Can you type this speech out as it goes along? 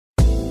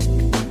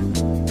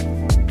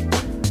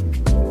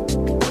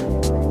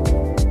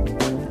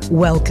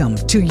Welcome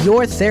to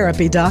Your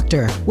Therapy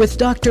Doctor with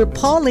Dr.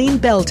 Pauline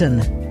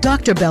Belton.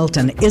 Dr.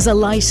 Belton is a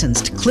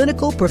licensed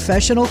clinical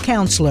professional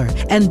counselor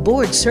and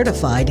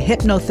board-certified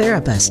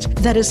hypnotherapist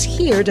that is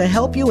here to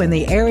help you in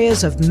the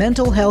areas of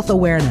mental health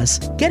awareness,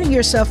 getting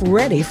yourself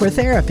ready for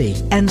therapy,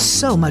 and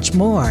so much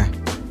more.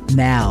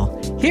 Now,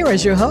 here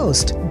is your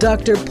host,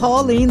 Dr.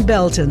 Pauline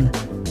Belton.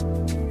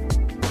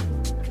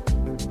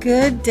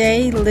 Good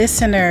day,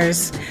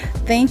 listeners.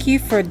 Thank you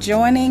for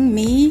joining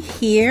me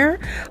here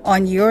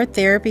on Your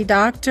Therapy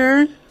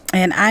Doctor,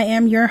 and I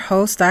am your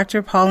host,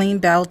 Dr. Pauline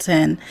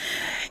Belton.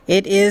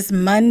 It is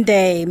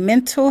Monday,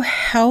 Mental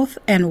Health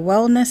and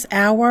Wellness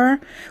Hour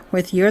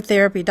with Your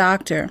Therapy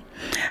Doctor.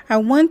 I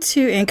want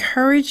to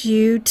encourage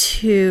you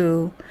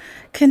to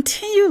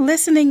continue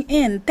listening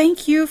in.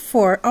 Thank you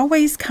for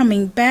always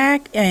coming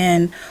back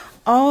and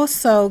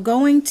also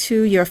going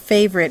to your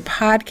favorite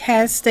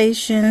podcast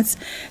stations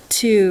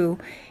to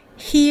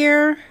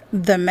hear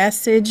the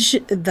message,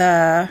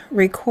 the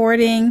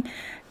recording.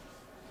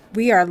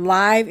 We are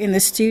live in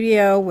the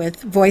studio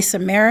with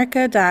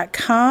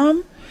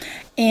voiceamerica.com,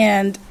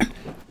 and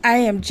I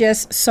am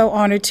just so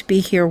honored to be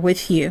here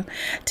with you.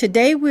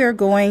 Today we are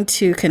going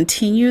to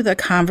continue the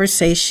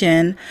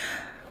conversation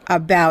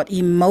about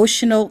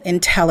emotional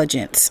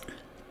intelligence.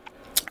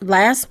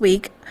 Last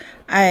week,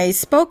 I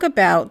spoke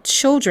about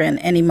children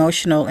and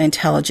emotional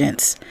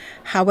intelligence.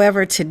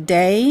 However,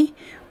 today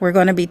we're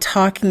going to be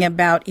talking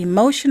about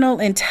emotional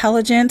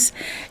intelligence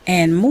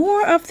and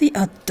more of the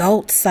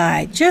adult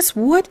side. Just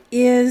what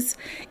is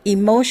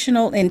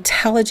emotional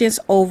intelligence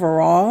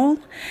overall?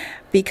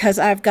 Because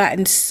I've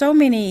gotten so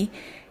many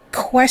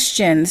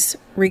questions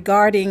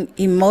regarding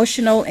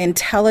emotional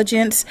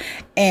intelligence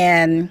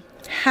and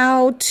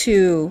how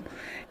to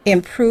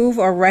improve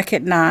or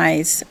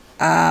recognize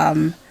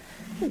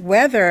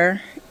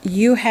whether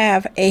you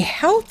have a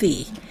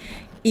healthy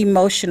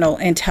emotional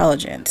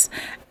intelligence.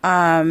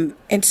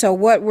 And so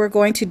what we're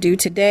going to do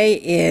today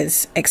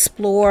is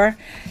explore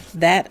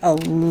that a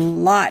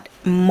lot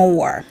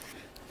more.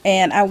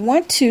 And I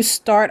want to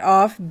start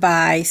off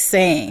by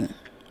saying,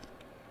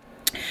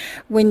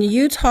 when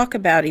you talk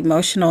about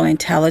emotional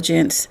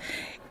intelligence,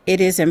 it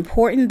is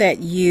important that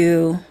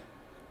you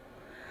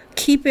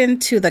keep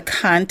into the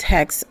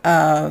context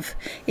of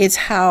it's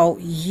how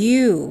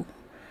you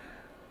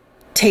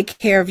take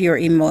care of your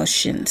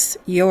emotions.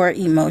 Your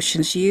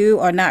emotions. You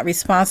are not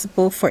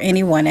responsible for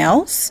anyone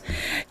else.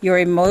 Your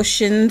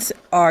emotions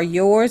are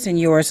yours and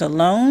yours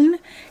alone.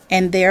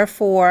 And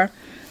therefore,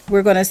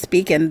 we're going to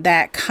speak in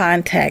that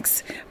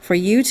context for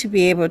you to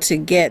be able to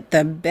get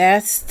the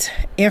best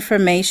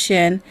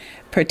information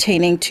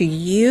pertaining to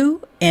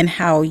you and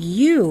how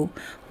you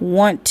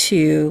want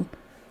to,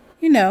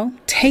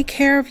 take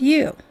care of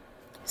you.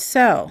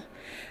 So,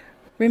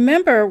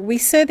 remember, we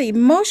said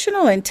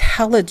emotional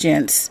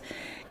intelligence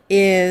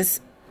is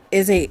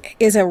a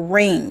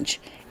range.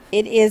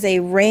 It is a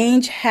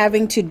range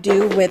having to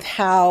do with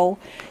how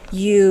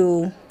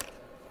you,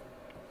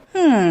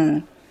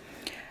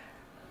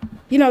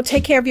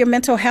 take care of your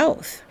mental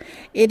health.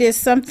 It is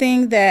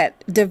something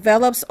that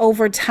develops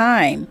over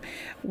time.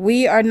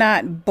 We are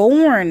not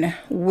born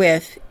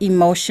with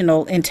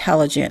emotional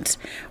intelligence.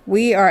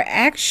 We are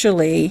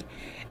actually,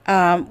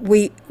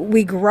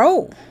 we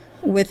grow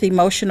with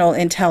emotional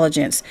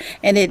intelligence,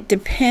 and it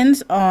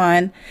depends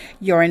on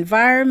your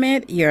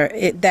environment,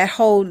 that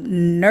whole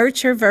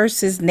nurture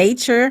versus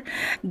nature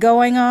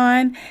going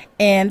on.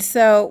 And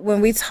so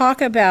when we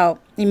talk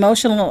about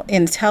emotional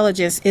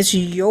intelligence, it's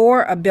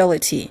your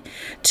ability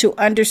to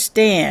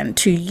understand,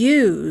 to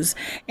use,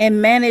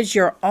 and manage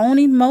your own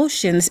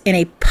emotions in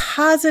a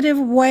positive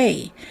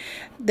way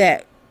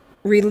that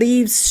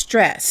relieves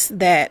stress,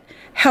 that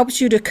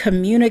helps you to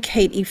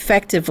communicate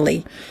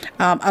effectively,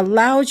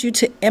 allows you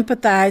to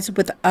empathize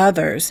with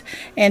others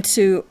and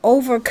to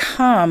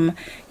overcome,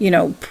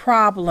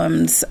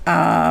 problems,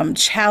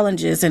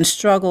 challenges and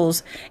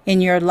struggles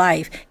in your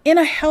life in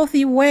a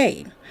healthy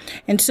way.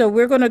 And so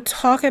we're going to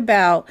talk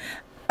about,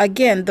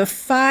 again, the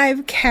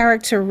 5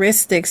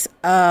 characteristics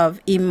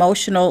of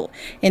emotional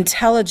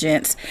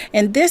intelligence.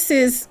 And this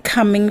is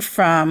coming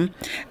from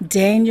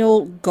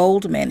Daniel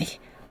Goleman.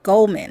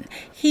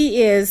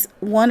 He is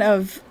one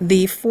of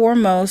the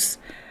foremost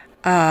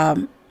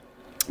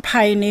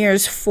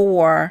pioneers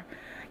for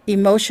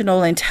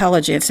emotional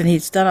intelligence, and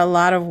he's done a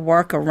lot of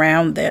work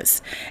around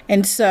this.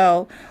 And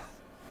so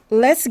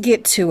let's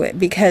get to it,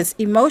 because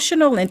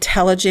emotional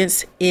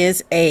intelligence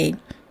is a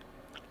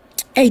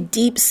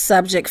deep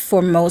subject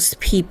for most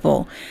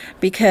people,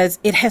 because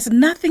it has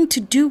nothing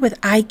to do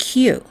with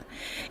IQ.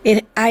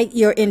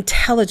 Your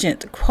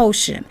intelligent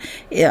quotient,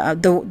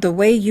 the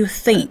way you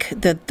think,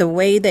 the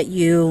way that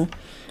you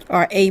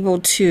are able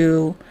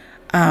to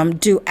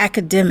do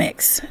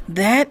academics,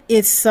 that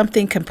is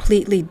something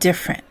completely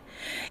different.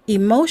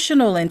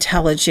 Emotional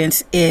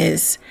intelligence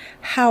is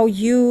how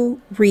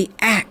you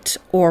react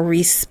or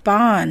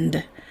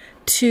respond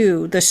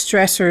to the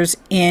stressors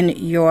in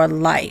your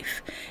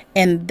life.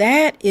 And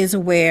that is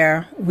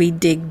where we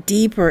dig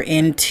deeper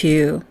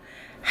into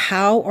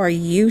How are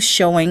you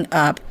showing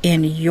up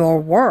in your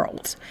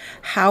world?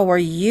 How are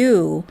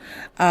you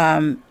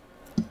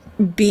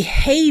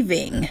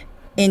behaving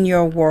in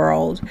your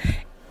world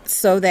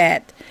so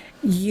that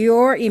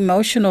your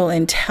emotional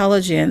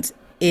intelligence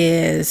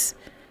is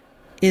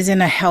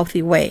in a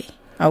healthy way?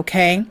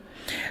 Okay.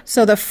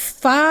 So the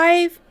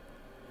 5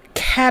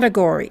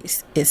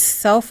 categories is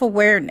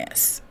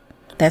self-awareness.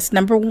 That's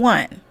number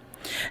 1.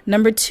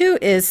 Number 2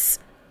 is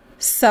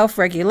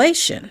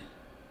self-regulation,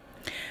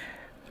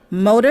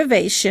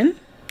 motivation,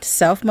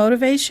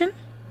 self-motivation,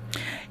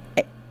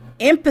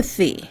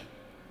 empathy,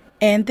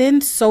 and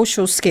then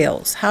social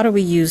skills. How do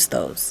we use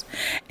those?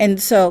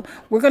 And so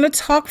we're going to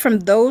talk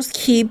from those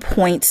key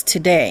points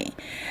today.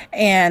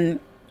 And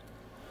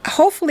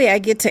hopefully I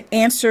get to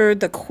answer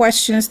the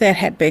questions that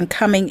had been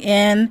coming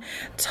in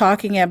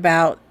talking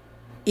about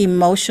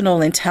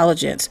emotional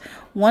intelligence.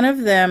 One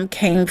of them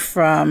came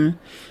from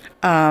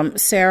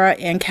Sarah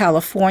in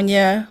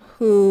California,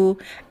 who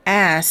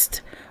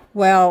asked,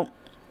 well,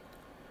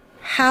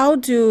 how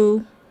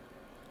do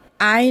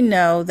I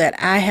know that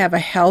I have a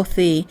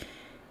healthy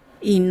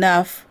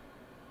enough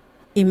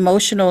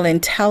emotional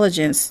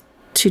intelligence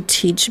to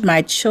teach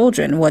my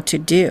children what to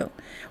do?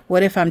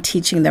 What if I'm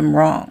teaching them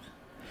wrong?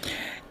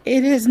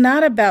 It is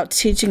not about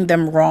teaching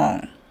them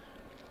wrong.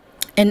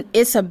 And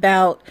it's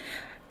about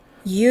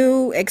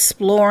you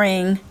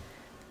exploring,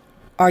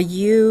 are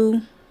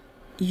you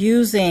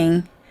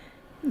using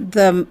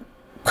the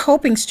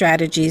coping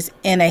strategies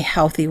in a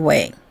healthy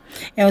way?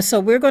 And so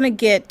we're going to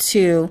get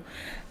to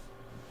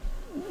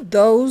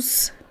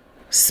those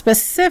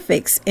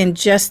specifics in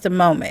just a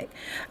moment.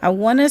 I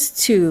want us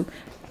to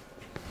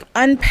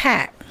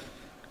unpack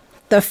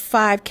the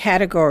 5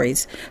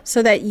 categories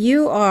so that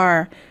you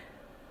are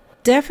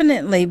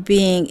definitely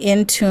being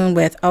in tune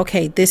with,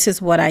 okay, this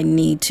is what I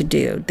need to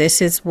do.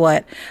 This is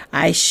what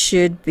I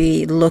should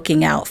be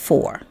looking out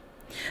for.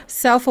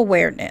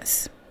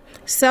 Self-awareness.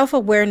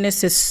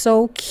 Self-awareness is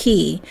so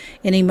key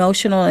in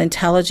emotional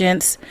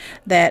intelligence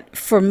that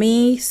for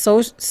me,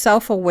 so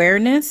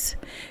self-awareness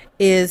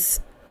is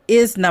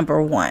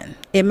number 1.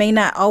 It may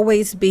not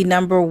always be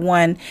number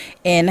 1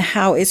 in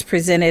how it's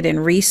presented in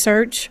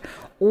research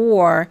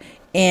or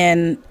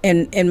in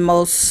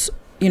most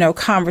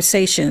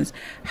conversations.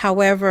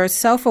 However,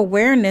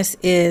 self-awareness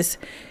is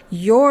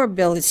your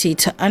ability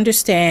to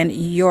understand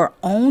your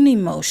own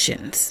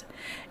emotions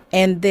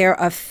and their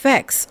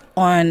effects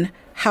on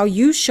how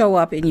you show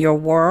up in your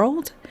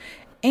world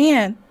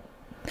and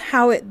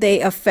how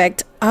they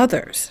affect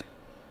others.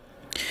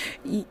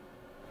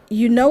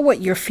 You know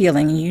what you're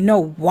feeling, and you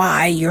know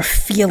why you're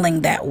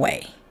feeling that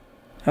way.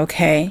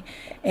 Okay?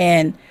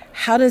 And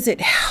how does it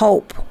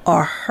help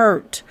or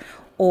hurt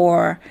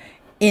or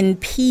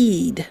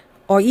impede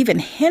or even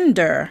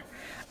hinder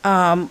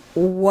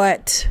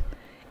what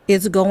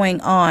is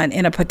going on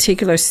in a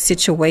particular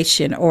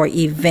situation or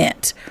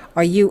event?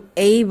 Are you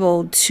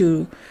able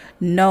to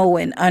know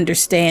and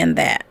understand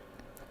that?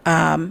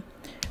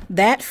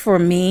 That for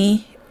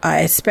me,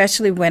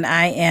 especially when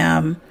I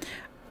am,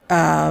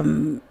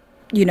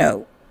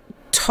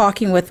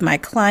 talking with my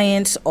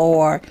clients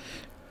or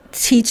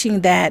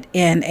teaching that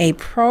in a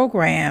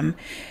program,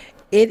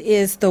 it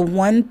is the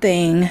one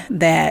thing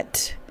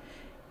that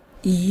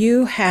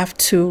you have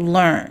to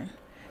learn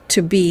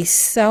to be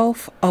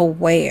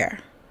self-aware.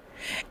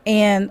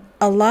 And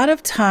a lot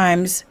of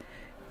times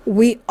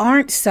we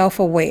aren't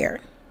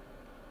self-aware.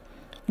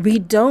 We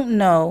don't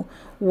know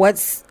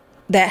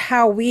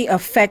how we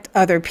affect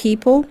other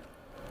people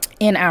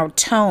in our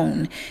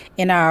tone,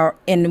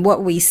 in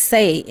what we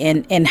say,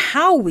 and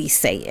how we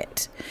say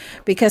it.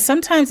 Because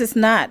sometimes it's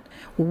not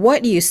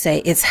what you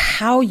say, it's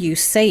how you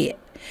say it.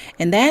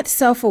 And that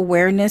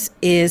self-awareness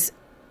is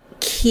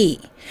key.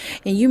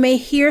 And you may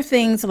hear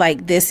things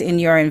like this in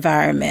your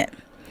environment.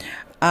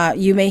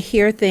 You may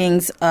hear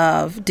things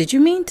of, did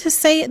you mean to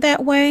say it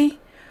that way?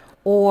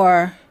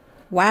 Or,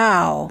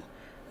 wow,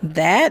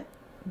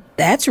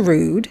 that's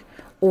rude.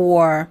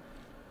 Or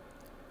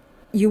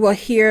you will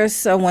hear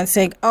someone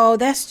saying, oh,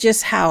 that's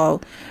just how,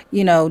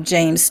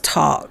 James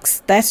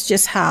talks. That's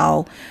just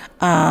how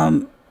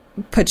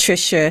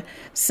Patricia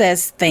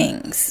says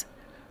things.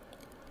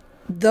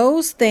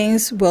 Those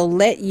things will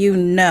let you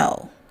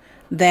know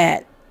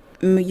that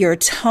your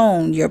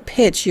tone, your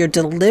pitch, your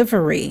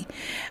delivery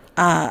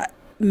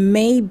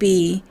may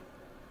be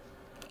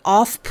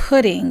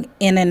off-putting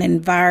in an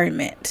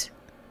environment.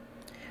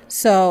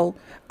 So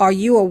are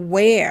you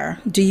aware?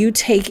 Do you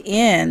take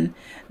in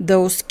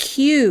those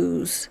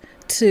cues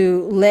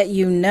to let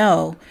you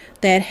know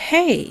that,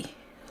 hey,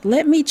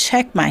 let me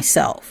check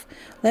myself.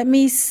 Let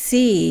me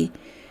see,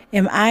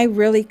 am I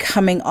really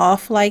coming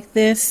off like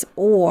this?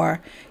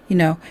 Or,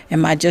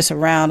 am I just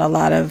around a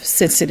lot of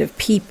sensitive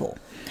people?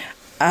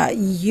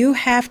 You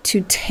have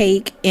to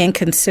take in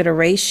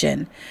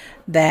consideration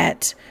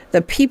that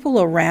the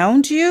people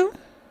around you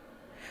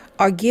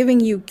are giving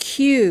you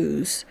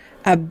cues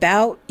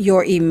about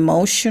your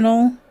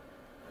emotional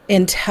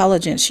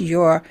intelligence,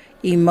 your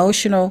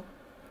emotional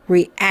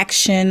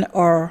reaction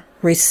or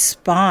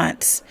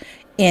response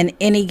in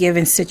any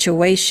given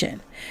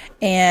situation.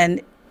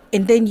 And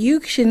then you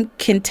can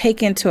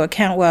take into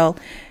account, well,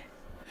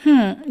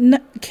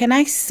 can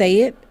I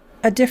say it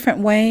a different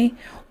way?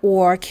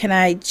 Or can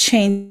I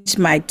change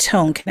my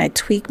tone? Can I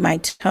tweak my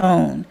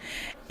tone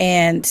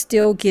and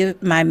still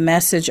get my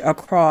message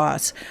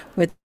across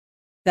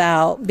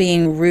without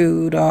being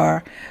rude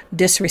or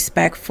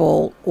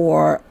disrespectful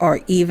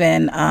or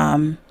even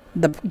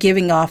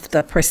giving off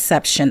the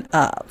perception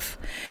of?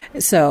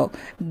 So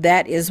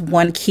that is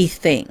one key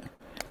thing.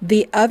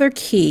 The other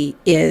key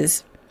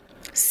is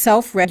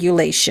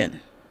self-regulation.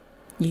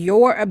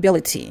 Your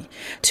ability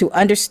to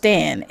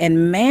understand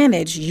and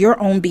manage your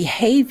own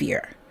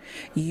behavior,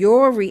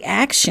 your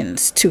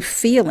reactions to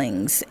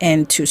feelings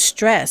and to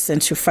stress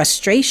and to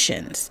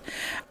frustrations,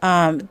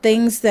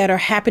 things that are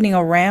happening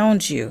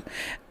around you,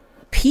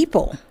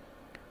 people.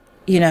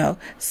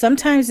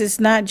 Sometimes it's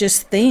not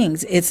just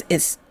things,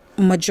 it's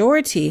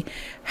majority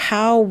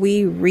how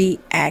we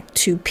react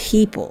to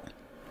people,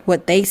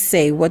 what they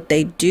say, what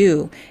they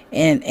do,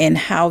 and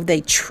how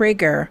they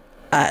trigger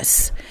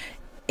us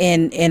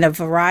in a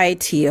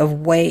variety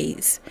of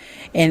ways.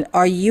 And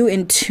are you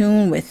in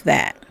tune with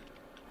that?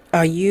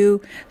 Are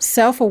you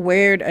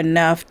self-aware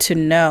enough to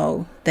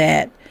know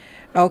that,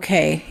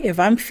 okay, if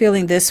I'm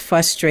feeling this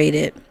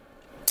frustrated,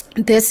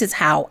 this is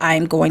how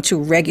I'm going to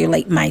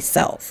regulate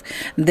myself.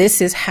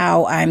 This is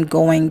how I'm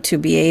going to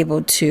be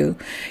able to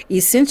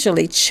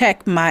essentially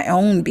check my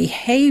own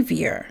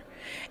behavior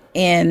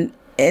and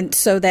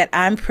so that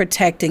I'm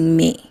protecting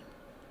me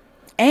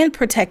and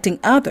protecting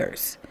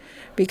others.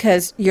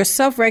 Because your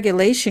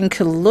self-regulation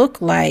could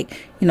look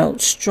like,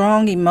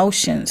 strong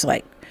emotions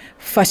like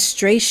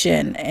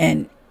frustration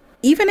and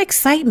even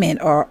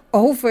excitement or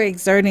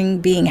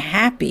overexerting being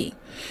happy,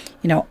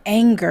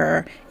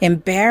 anger,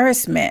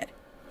 embarrassment,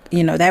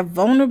 that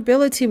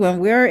vulnerability when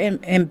we're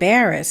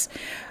embarrassed.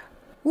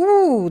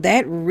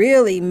 That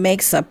really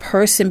makes a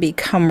person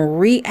become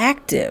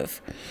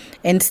reactive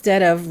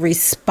instead of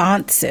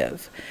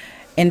responsive.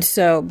 And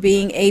so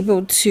being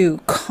able to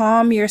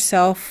calm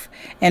yourself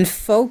and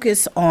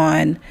focus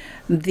on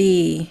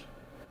the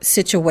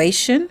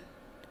situation,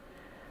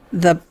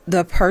 the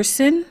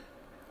person,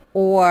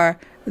 or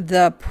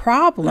the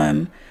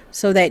problem,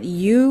 so that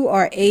you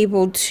are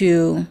able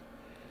to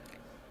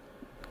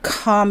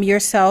calm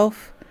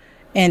yourself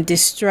and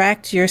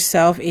distract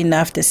yourself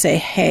enough to say,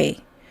 hey,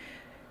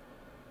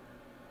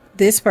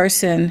 this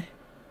person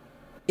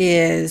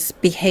is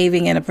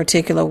behaving in a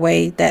particular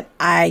way that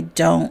I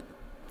don't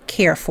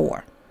care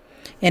for.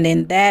 And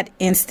in that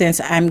instance,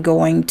 I'm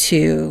going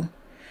to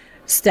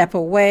step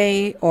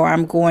away, or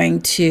I'm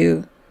going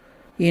to,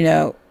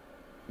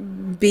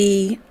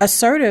 be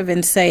assertive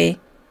and say,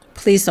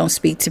 please don't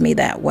speak to me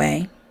that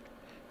way.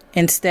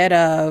 Instead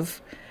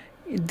of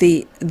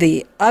the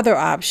other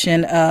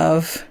option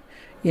of,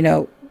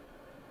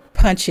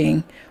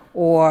 punching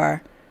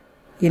or,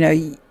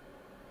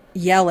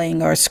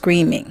 yelling or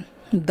screaming,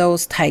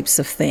 those types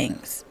of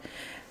things.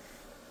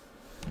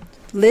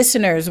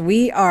 Listeners,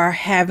 we are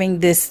having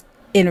this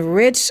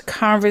enriched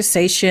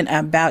conversation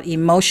about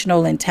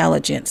emotional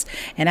intelligence,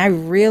 and I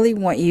really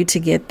want you to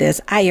get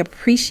this. I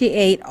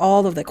appreciate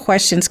all of the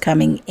questions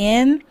coming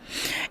in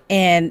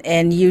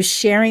and you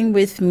sharing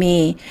with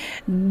me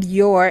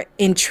your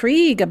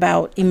intrigue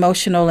about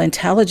emotional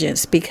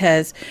intelligence,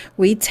 because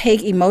we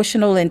take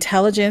emotional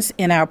intelligence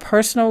in our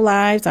personal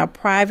lives, our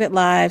private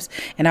lives,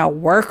 and our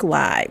work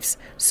lives.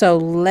 So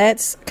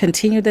let's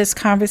continue this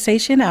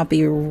conversation. I'll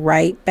be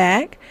right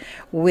back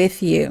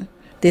with you.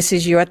 This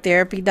is Your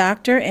Therapy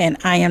Doctor, and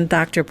I am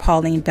Dr.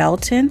 Pauline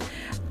Belton.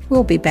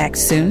 We'll be back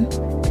soon.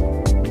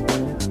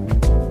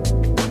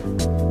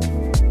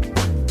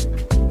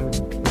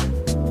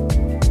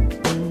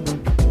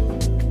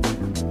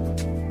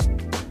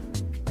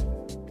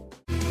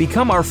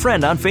 Become our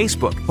friend on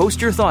Facebook.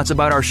 Post your thoughts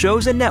about our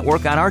shows and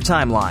network on our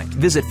timeline.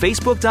 Visit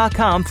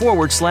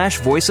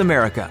facebook.com/Voice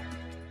America.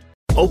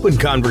 Open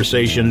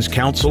Conversations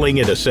Counseling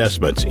and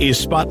Assessments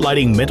is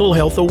spotlighting Mental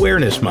Health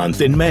Awareness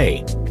Month in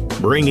May.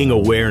 Bringing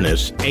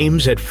Awareness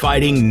aims at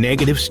fighting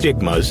negative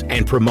stigmas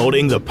and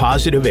promoting the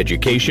positive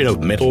education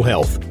of mental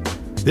health.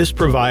 This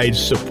provides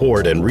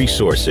support and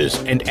resources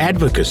and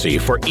advocacy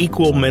for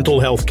equal mental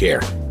health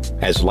care.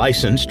 As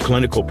licensed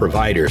clinical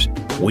providers,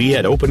 we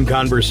at Open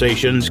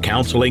Conversations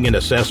Counseling and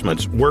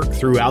Assessments work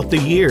throughout the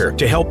year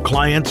to help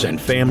clients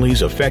and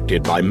families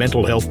affected by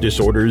mental health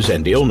disorders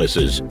and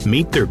illnesses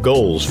meet their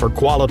goals for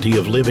quality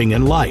of living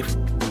and life.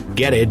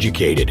 Get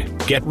educated,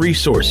 get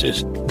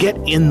resources, get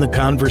in the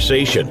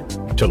conversation.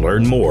 To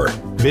learn more,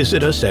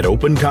 visit us at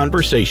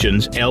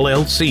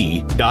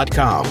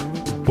openconversationsllc.com,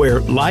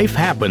 where life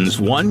happens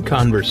one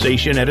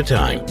conversation at a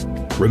time.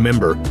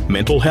 Remember,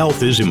 mental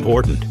health is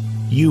important.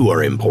 You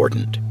are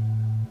important.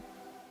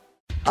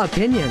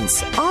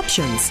 Opinions,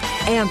 options,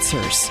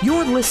 answers.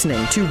 You're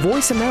listening to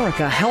Voice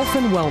America Health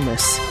and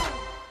Wellness.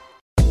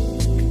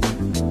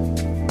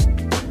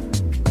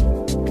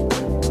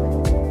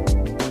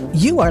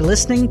 You are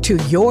listening to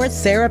Your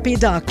Therapy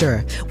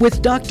Doctor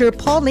with Dr.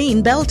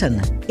 Pauline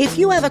Belton. If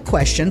you have a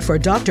question for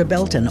Dr.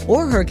 Belton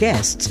or her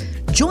guests,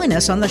 Join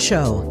us on the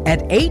show at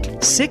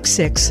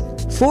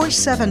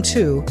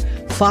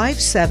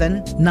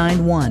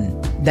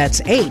 866-472-5791.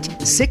 That's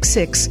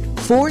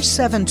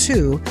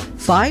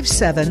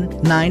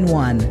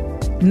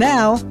 866-472-5791.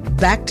 Now,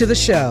 back to the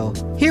show.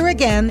 Here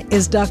again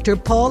is Dr.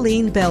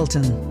 Pauline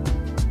Belton.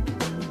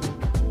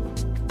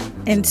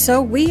 And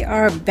so we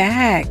are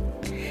back.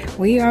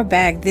 We are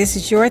back. This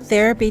is your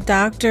therapy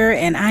doctor,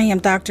 and I am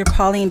Dr.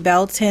 Pauline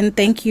Belton.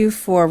 Thank you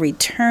for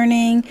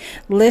returning.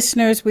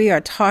 Listeners, we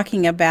are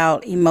talking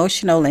about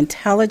emotional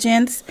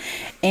intelligence,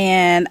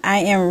 and I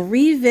am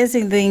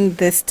revisiting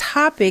this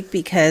topic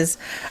because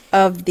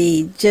of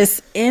the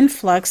just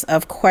influx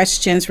of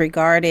questions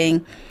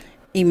regarding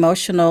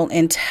emotional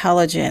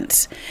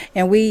intelligence.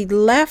 And we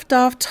left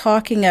off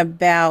talking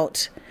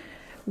about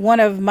one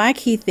of my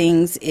key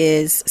things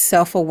is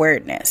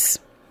self-awareness.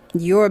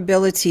 Your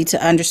ability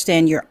to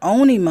understand your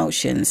own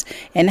emotions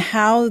and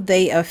how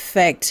they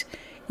affect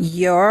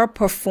your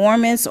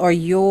performance or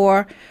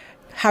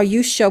how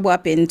you show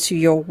up into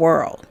your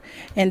world.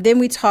 And then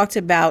we talked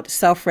about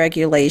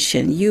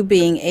self-regulation, you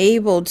being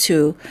able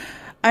to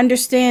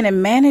understand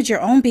and manage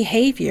your own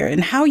behavior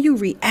and how you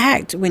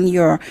react when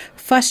you're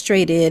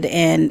frustrated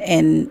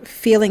and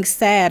feeling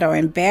sad or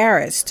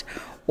embarrassed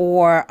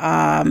or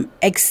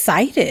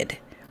excited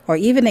or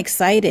even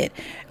excited.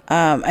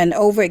 An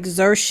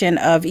overexertion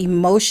of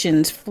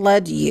emotions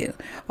flood you.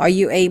 Are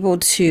you able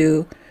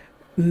to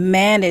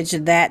manage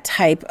that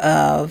type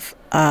of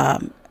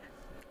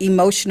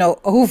emotional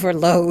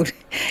overload,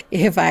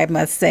 if I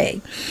must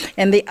say?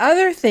 And the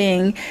other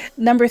thing,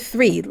 number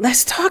 3,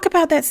 let's talk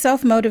about that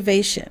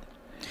self-motivation.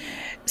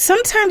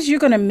 Sometimes you're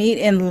going to meet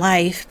in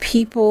life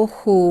people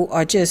who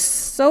are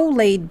just so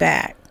laid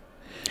back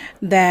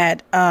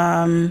that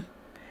and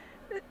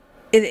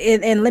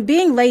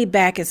being laid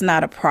back is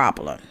not a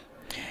problem.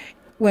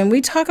 When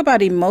we talk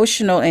about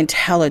emotional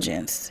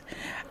intelligence,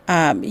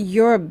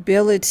 your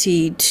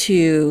ability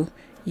to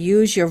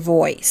use your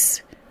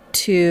voice,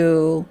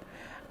 to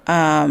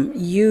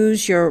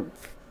use your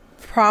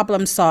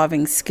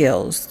problem-solving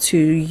skills, to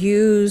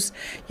use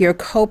your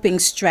coping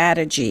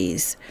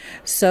strategies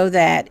so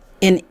that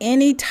in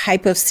any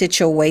type of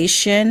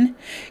situation,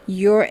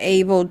 you're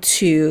able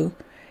to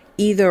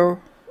either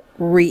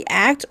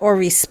react or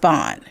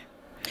respond.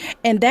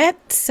 And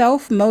that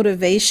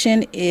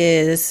self-motivation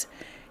is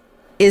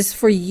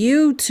for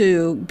you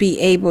to be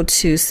able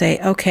to say,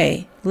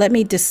 okay, let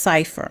me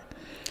decipher.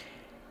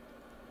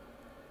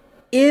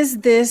 Is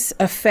this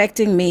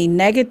affecting me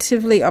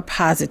negatively or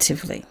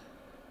positively?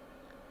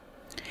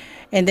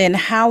 And then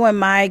how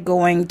am I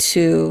going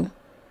to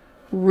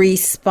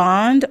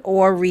respond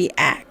or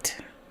react?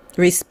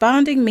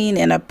 Responding means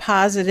in a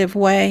positive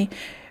way.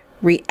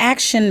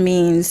 Reaction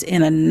means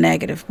in a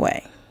negative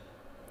way.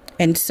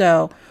 And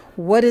so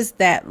what does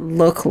that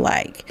look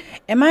like?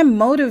 Am I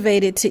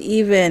motivated to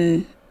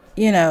even,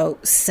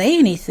 say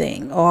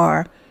anything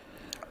or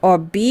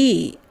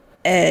be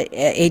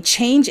a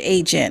change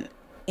agent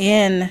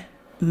in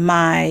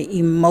my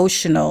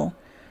emotional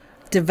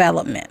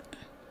development?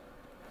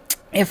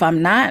 If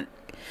I'm not,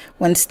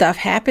 when stuff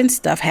happens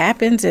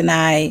and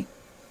I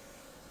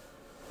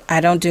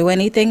don't do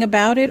anything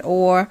about it,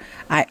 or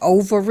I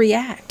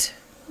overreact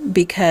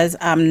because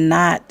I'm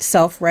not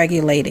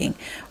self-regulating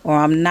or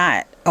I'm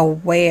not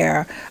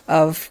aware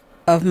of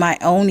my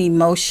own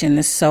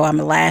emotions, so I'm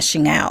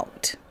lashing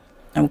out.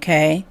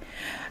 Okay.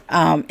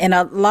 And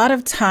a lot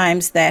of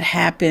times that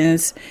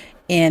happens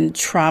in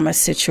trauma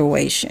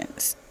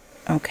situations.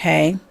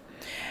 Okay.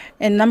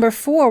 And number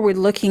 4, we're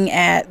looking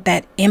at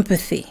that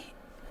empathy.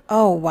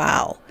 Oh,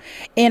 wow.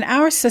 In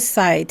our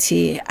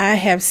society, I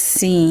have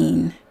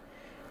seen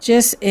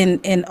just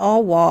in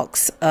all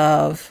walks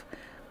of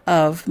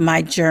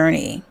my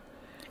journey,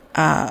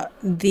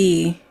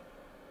 the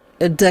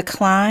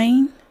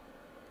decline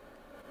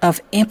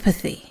of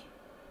empathy,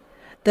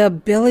 the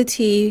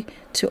ability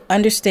to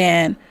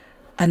understand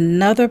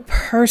another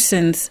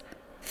person's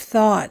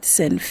thoughts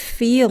and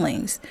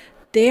feelings,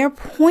 their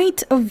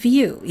point of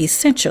view,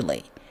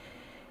 essentially,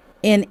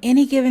 in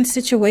any given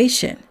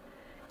situation,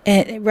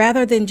 and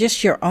rather than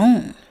just your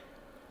own.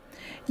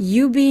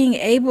 You being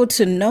able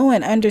to know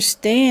and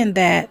understand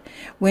that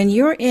when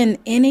you're in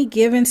any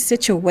given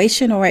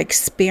situation or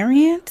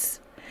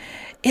experience,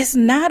 it's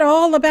not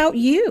all about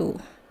you.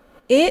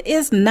 It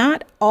is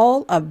not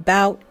all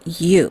about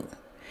you.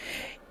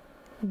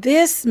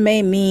 This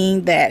may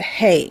mean that,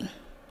 hey,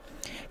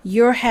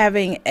 you're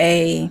having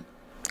a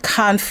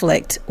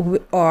conflict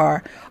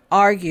or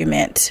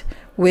argument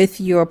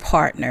with your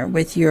partner,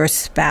 with your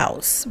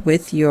spouse,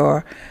 with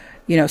your,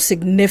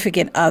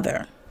 significant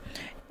other.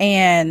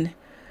 And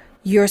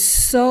you're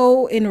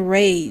so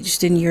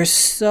enraged and you're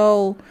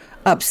so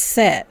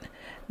upset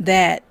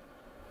that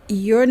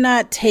you're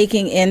not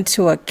taking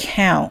into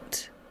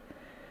account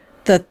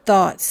the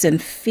thoughts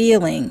and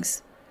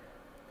feelings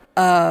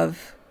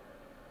of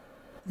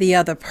the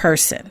other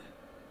person.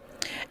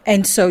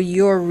 And so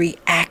you're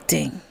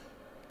reacting.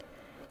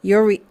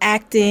 You're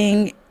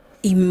reacting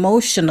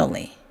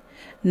emotionally,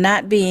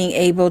 not being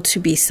able to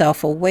be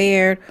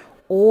self-aware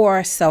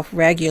or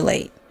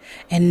self-regulate,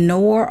 and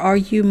nor are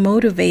you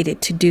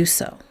motivated to do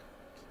so.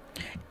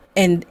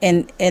 And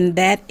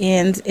that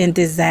ends in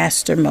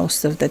disaster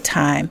most of the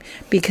time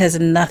because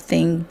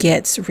nothing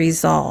gets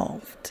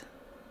resolved.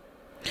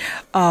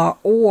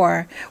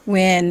 Or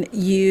when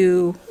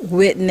you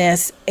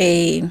witness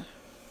a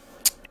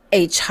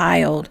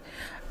child,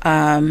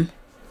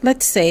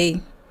 let's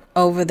say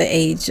over the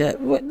age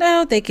of,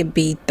 now they could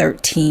be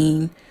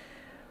 13,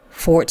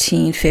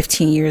 14,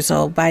 15 years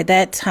old. By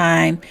that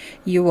time,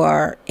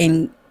 you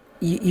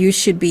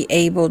should be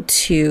able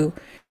to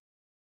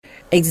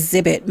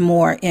exhibit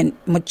more in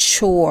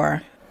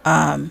mature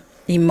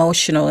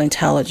emotional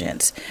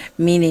intelligence,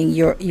 meaning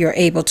you're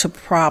able to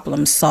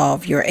problem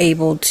solve, you're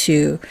able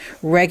to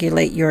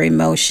regulate your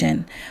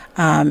emotion,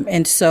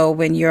 and so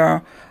when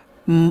your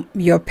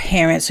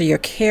parents or your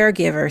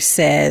caregiver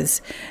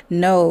says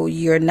no,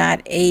 you're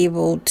not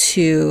able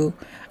to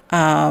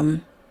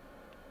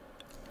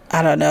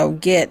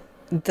get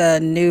the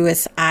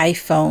newest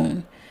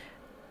iPhone,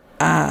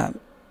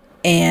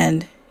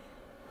 and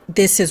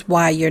this is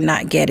why you're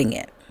not getting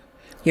it.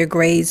 Your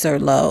grades are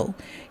low.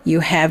 You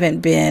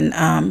haven't been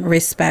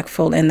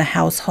respectful in the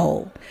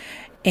household.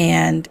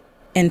 And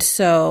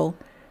so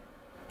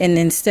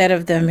instead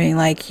of them being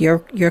like, you're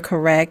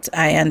correct,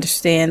 I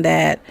understand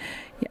that,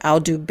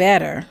 I'll do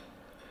better.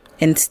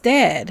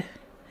 Instead,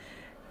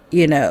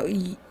 you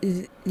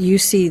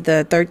see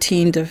the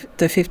 13 to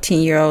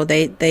 15-year-old,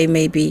 they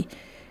may be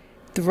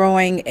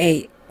throwing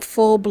a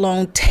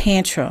full-blown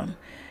tantrum,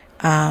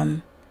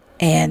 and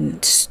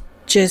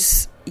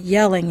just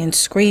yelling and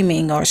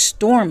screaming or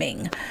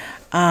storming,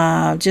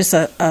 just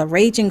a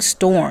raging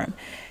storm,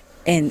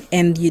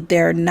 and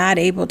they're not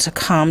able to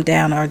calm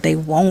down, or they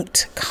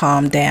won't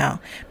calm down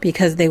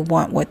because they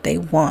want what they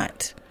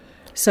want.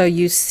 So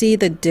you see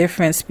the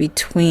difference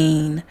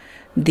between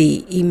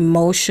the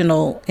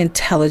emotional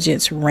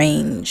intelligence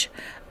range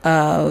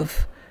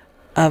of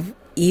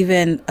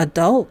even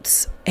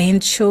adults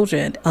and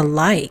children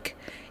alike.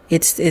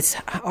 It's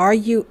are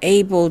you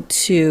able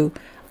to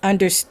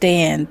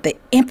understand the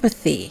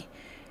empathy,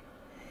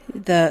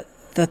 the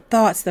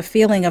thoughts, the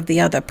feeling of the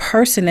other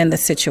person in the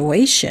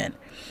situation?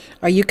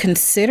 Are you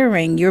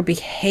considering your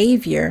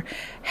behavior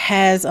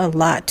has a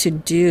lot to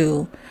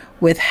do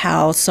with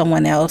how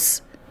someone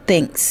else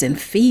thinks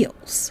and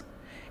feels?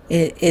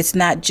 It's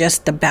not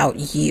just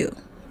about you.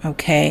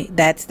 Okay,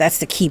 that's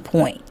the key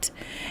point.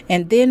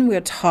 And then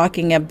we're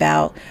talking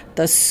about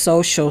the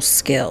social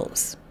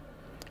skills.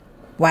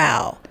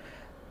 Wow.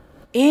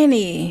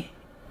 Any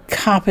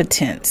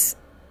competence,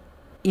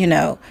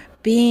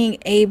 being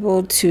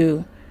able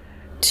to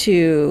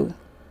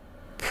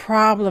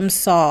problem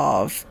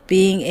solve,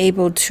 being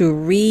able to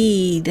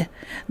read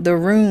the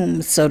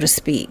room, so to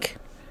speak.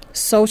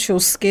 Social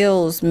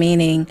skills,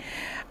 meaning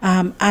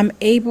I'm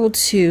able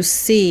to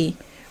see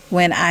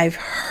when I've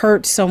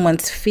hurt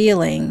someone's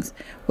feelings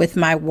with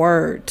my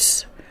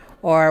words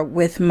or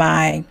with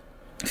my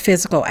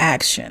physical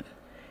action.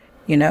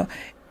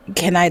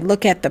 Can I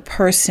look at the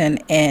person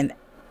and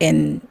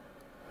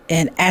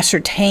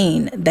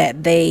ascertain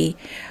that they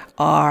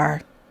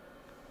are,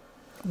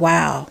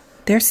 wow,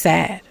 they're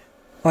sad,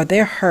 or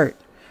they're hurt,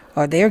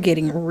 or they're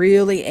getting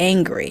really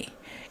angry,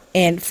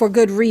 and for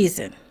good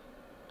reason.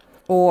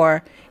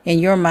 Or in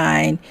your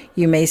mind,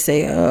 you may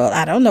say, oh,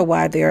 I don't know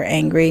why they're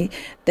angry.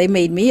 They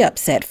made me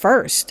upset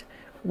first.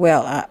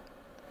 Well,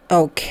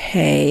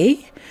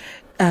 okay.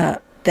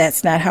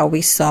 That's not how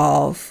we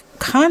solve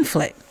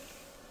conflict.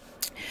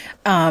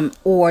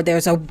 Or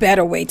there's a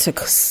better way to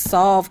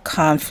solve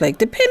conflict,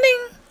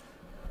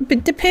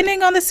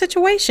 depending on the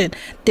situation.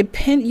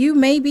 You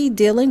may be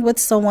dealing with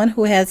someone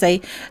who has a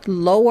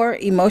lower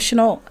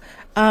emotional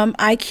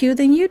IQ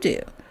than you do.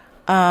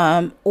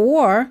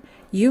 Or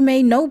you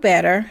may know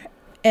better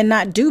and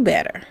not do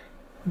better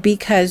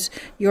because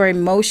your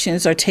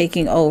emotions are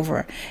taking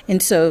over.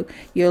 And so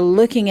you're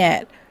looking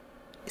at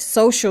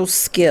social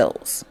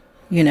skills,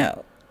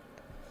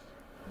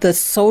 the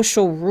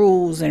social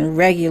rules and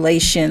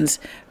regulations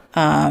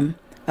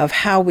of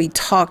how we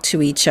talk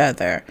to each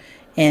other,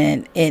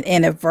 and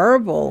in a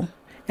verbal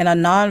and a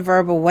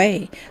nonverbal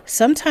way.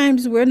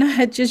 Sometimes we're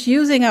not just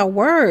using our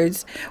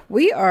words.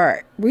 We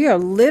are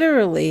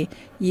literally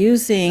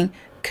using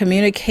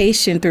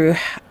communication through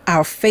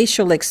our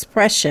facial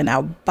expression,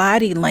 our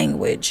body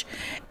language,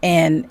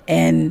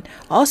 and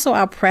also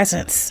our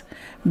presence,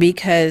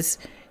 because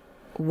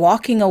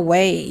walking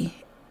away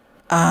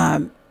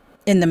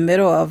in the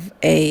middle of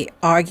a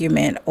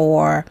argument,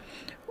 or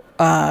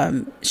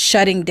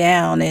shutting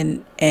down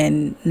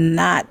and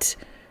not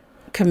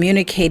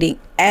communicating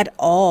at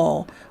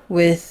all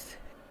with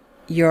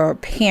your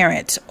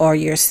parent or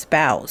your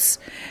spouse,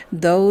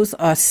 those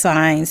are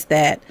signs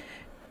that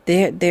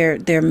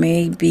there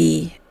may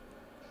be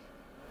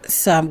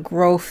some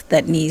growth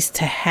that needs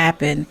to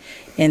happen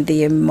in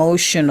the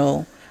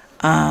emotional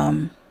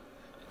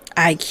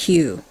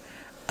IQ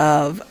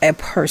of a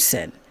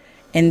person.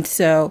 And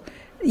so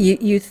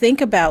you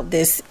think about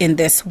this in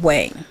this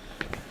way.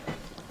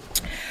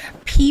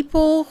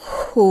 People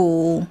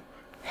who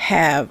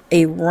have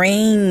a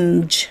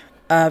range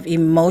of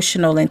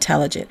emotional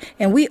intelligence,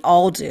 and we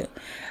all do.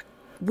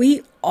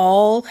 We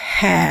all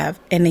have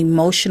an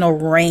emotional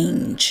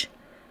range,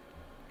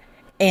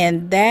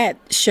 and that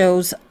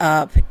shows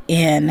up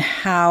in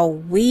how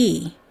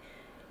we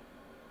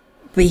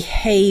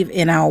behave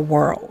in our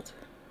world.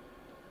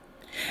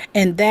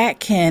 And that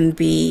can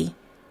be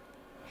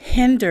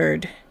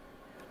hindered,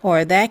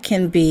 or that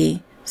can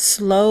be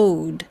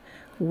slowed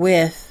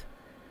with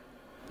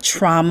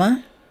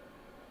trauma,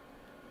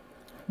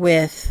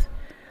 with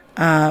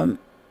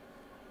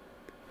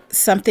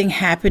something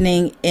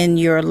happening in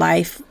your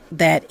life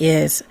that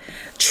is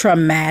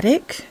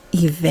traumatic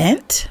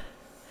event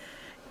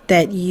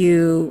that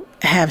you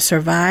have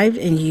survived,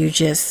 and you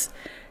just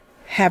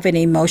have an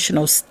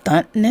emotional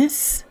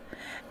stuntness.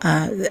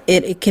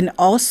 It can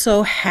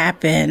also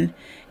happen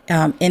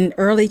in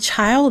early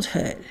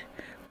childhood,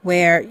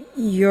 where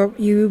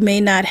you may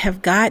not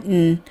have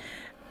gotten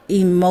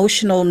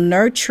emotional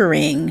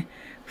nurturing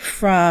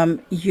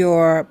from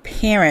your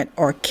parent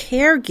or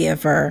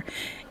caregiver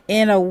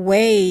in a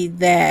way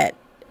that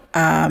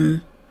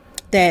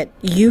that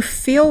you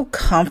feel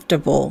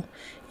comfortable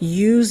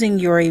using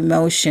your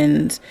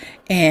emotions,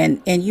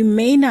 and you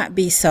may not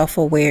be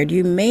self-aware.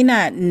 You may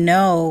not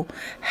know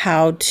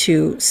how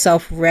to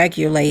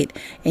self-regulate,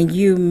 and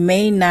you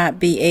may not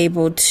be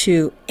able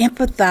to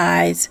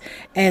empathize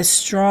as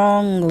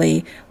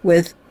strongly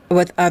with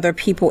other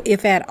people,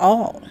 if at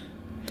all.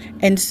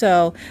 And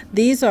so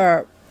these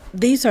are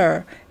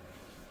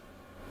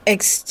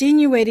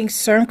extenuating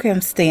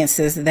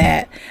circumstances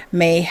that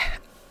may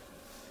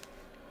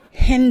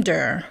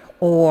hinder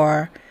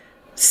or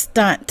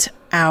stunt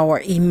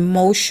our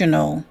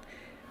emotional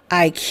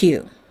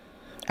IQ,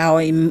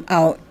 our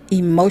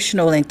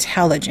emotional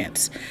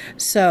intelligence.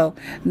 So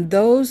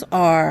those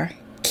are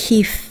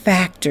key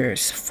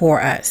factors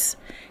for us.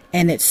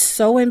 And it's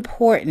so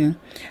important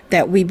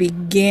that we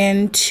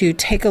begin to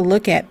take a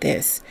look at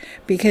this,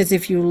 because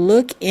if you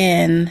look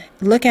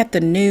at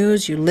the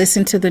news, you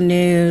listen to the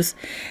news,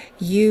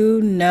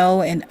 you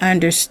know and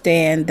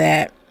understand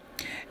that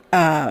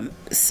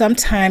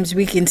sometimes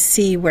we can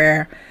see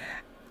where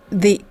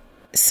the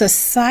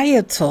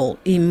societal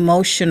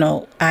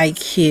emotional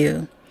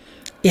IQ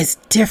is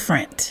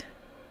different.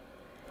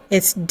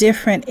 It's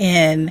different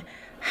in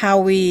how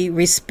we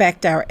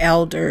respect our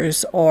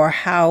elders, or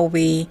how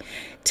we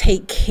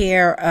take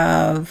care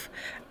of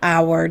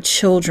our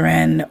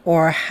children,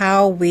 or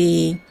how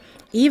we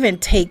even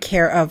take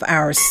care of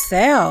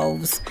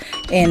ourselves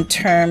in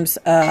terms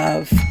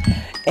of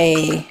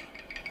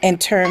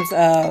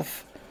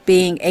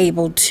being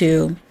able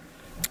to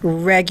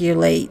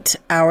regulate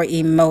our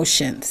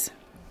emotions.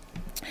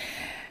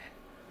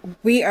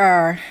 We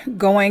are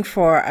going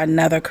for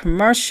another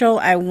commercial.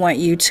 I want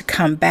you to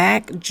come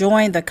back,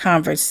 join the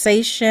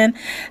conversation.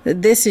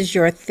 This is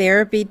your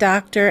therapy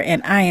doctor,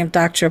 and I am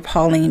Dr.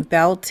 Pauline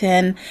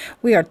Belton.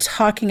 We are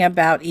talking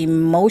about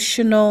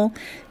emotional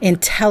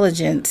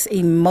intelligence,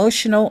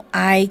 emotional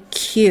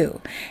IQ,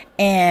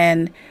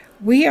 and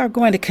we are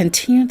going to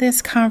continue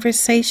this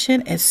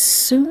conversation as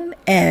soon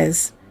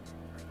as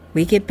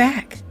we get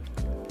back.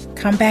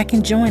 Come back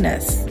and join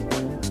us.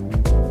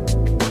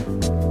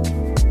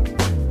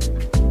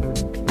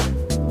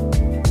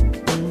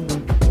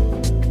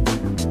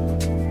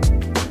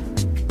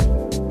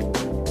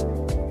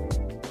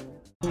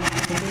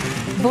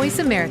 Voice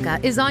America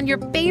is on your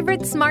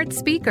favorite smart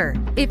speaker.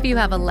 If you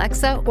have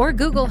Alexa or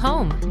Google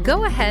Home,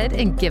 go ahead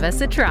and give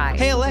us a try.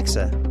 Hey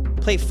Alexa,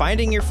 play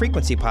Finding Your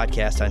Frequency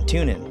podcast on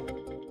TuneIn.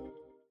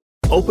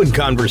 Open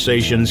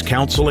Conversations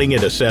Counseling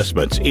and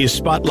Assessments is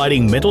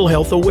spotlighting Mental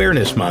Health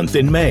Awareness Month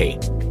in May.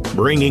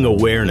 Bringing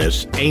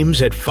awareness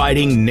aims at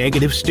fighting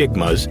negative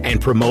stigmas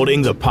and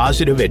promoting the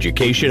positive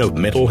education of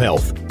mental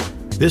health.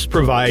 This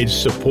provides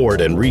support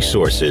and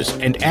resources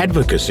and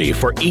advocacy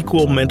for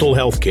equal mental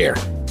health care.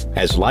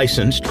 As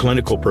licensed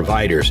clinical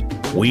providers,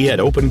 we at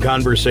Open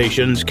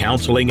Conversations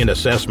Counseling and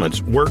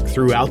Assessments work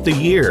throughout the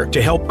year to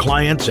help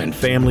clients and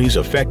families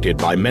affected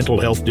by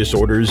mental health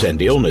disorders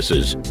and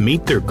illnesses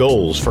meet their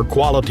goals for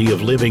quality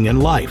of living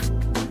and life.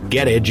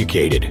 Get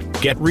educated,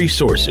 get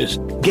resources,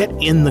 get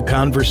in the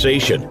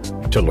conversation.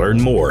 To learn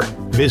more,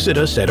 visit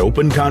us at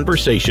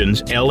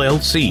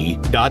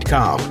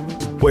openconversationsllc.com,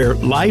 where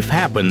life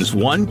happens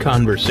one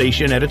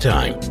conversation at a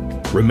time.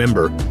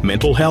 Remember,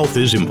 mental health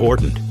is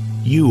important.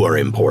 You are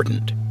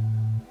important.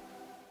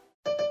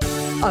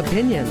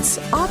 Opinions,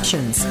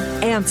 options,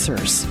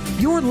 answers.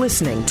 You're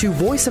listening to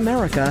Voice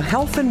America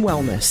Health and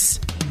Wellness.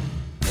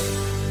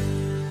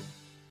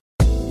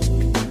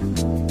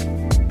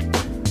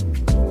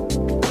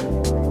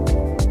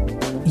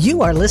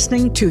 You are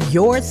listening to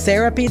Your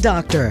Therapy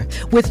Doctor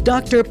with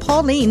Dr.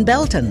 Pauline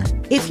Belton.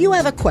 If you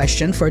have a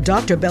question for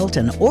Dr.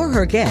 Belton or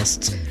her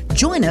guests,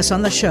 join us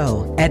on the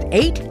show at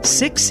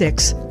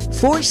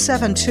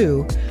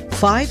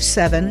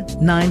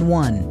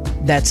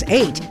 866-472-5791. That's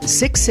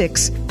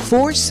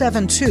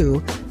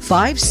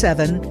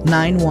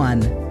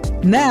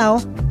 866-472-5791.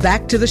 Now,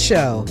 back to the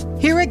show.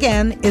 Here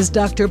again is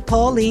Dr.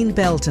 Pauline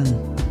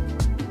Belton.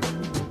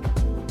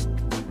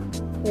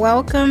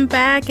 Welcome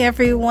back,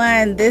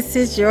 everyone. This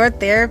is your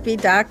therapy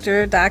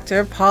doctor,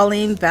 Dr.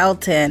 Pauline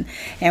Belton,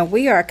 and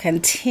we are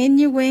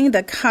continuing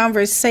the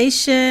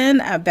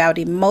conversation about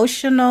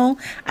emotional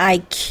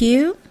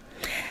IQ,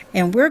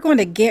 and we're going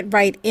to get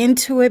right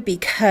into it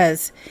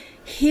because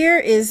here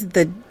is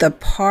the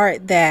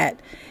part that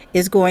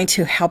is going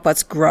to help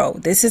us grow.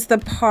 This is the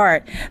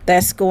part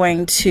that's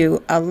going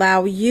to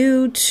allow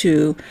you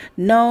to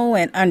know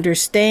and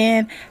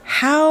understand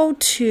how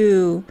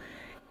to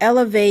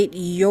elevate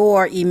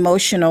your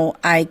emotional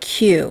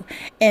IQ.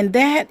 And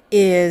that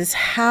is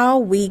how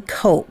we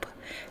cope.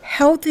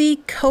 Healthy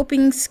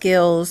coping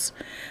skills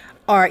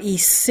are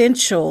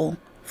essential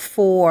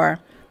for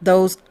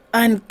those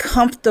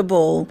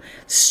uncomfortable,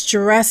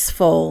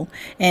 stressful,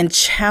 and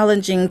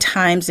challenging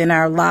times in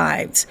our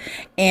lives.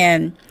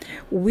 And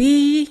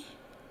we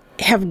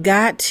have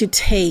got to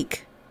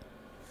take,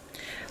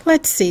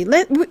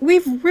 we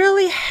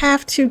really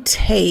have to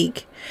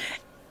take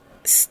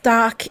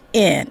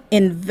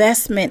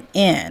investment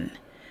in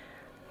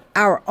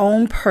our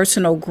own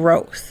personal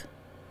growth,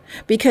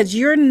 because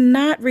you're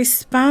not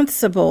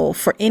responsible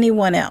for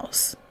anyone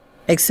else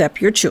except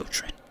your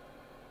children.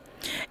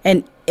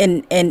 And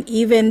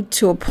even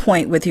to a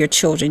point with your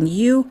children,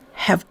 you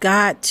have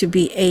got to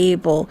be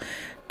able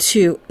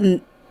to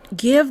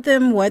give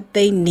them what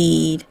they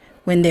need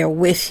when they're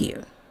with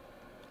you.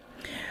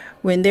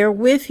 When they're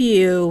with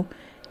you,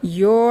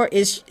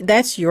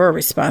 that's your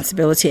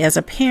responsibility as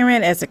a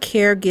parent, as a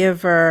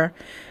caregiver,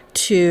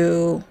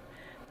 to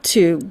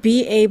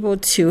be able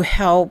to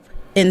help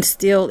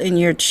instill in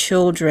your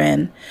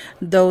children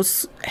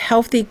those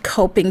healthy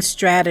coping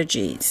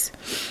strategies,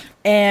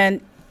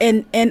 and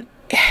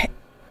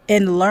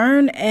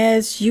learn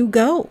as you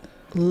go.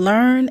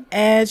 Learn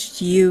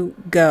as you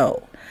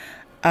go.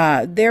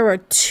 There are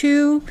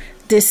two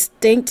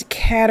distinct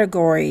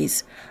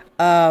categories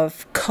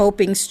of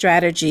coping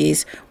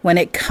strategies when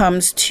it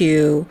comes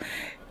to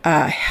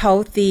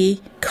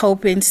healthy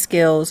coping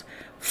skills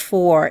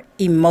for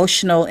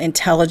emotional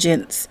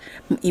intelligence,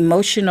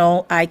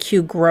 emotional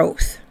IQ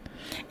growth.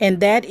 And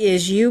that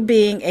is you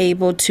being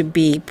able to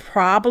be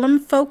problem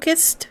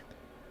focused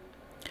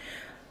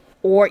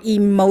or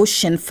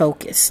emotion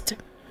focused.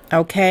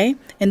 Okay?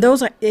 And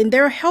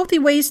there are healthy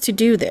ways to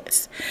do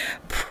this.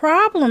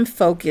 Problem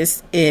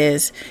focused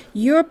is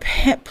you're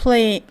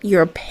paying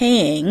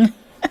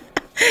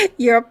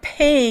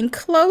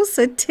close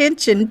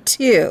attention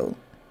to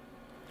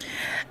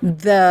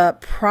the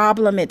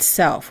problem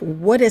itself.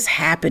 What is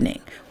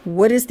happening?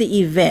 What is the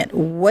event?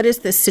 What is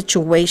the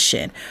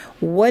situation?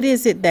 What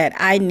is it that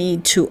I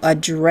need to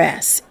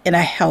address in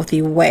a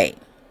healthy way?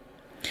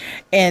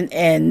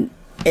 And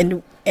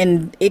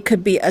it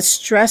could be a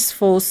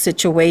stressful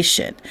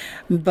situation,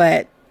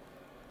 but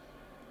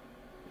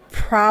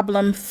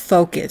problem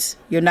focus.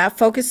 You're not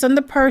focused on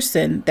the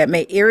person that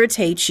may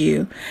irritate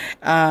you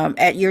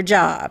at your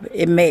job.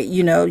 It may,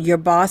 your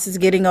boss is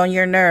getting on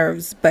your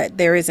nerves, but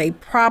there is a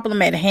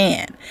problem at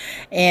hand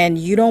and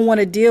you don't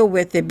want to deal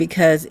with it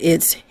because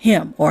it's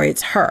him or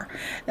it's her.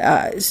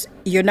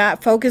 You're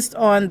not focused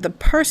on the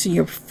person.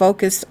 You're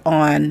focused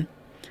on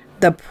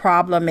the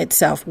problem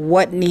itself,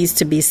 what needs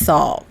to be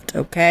solved.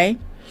 Okay.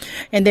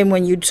 And then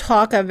when you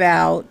talk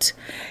about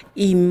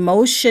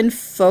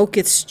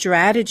emotion-focused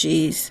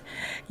strategies,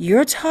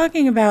 you're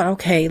talking about,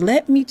 okay,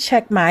 let me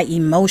check my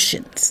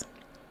emotions.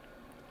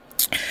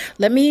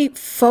 Let me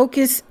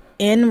focus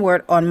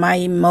inward on my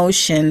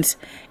emotions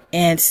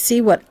and see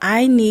what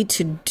I need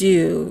to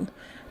do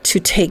to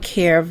take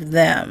care of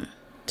them,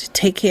 to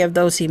take care of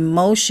those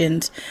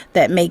emotions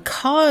that may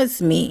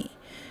cause me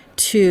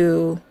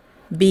to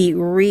be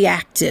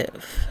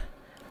reactive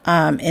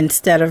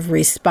instead of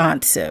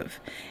responsive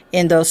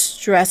in those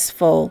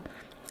stressful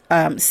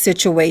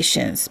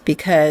situations,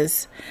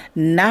 because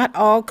not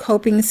all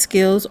coping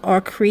skills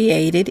are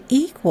created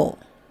equal.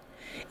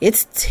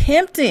 It's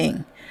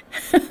tempting.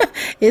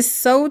 It's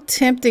so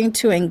tempting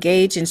to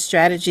engage in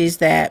strategies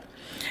that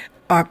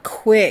are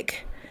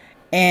quick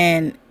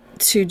and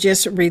to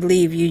just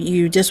relieve you.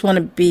 You just want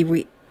to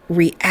be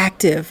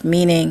reactive,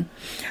 meaning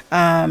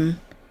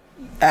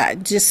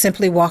just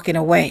simply walking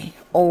away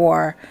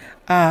or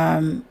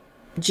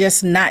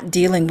just not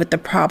dealing with the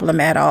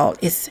problem at all.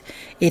 It's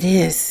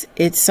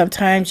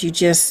sometimes you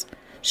just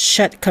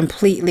shut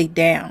completely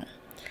down.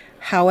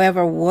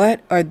 However, what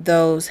are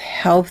those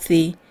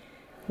healthy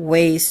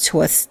ways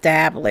to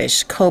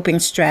establish coping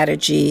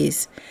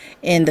strategies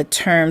in the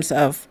terms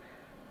of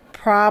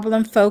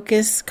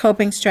problem-focused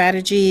coping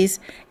strategies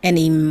and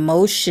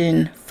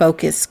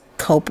emotion-focused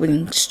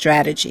coping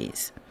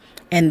strategies?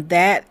 And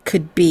that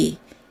could be,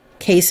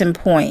 case in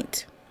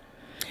point,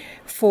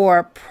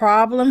 for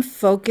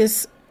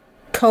problem-focused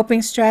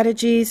coping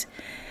strategies,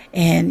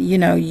 and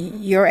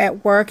you're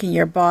at work and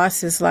your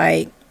boss is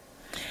like,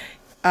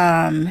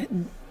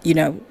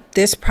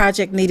 this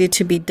project needed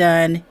to be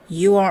done.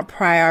 You aren't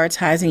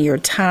prioritizing your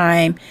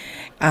time.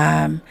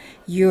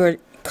 You're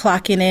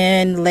clocking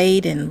in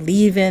late and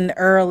leaving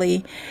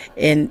early,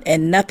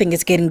 and nothing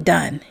is getting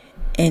done.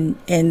 And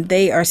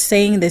they are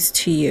saying this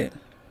to you.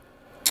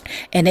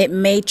 And it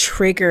may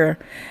trigger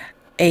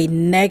a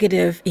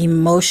negative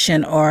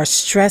emotion or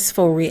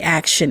stressful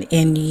reaction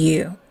in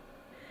you.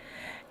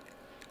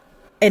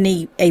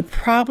 And a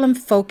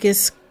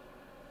problem-focused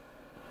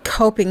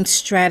coping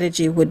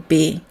strategy would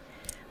be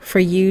for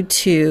you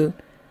to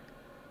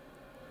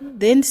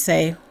then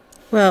say,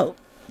 well,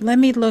 let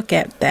me look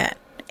at that.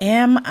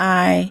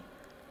 Let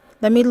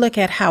me look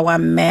at how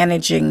I'm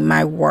managing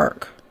my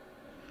work.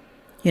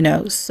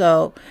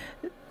 So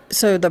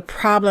the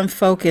problem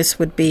focus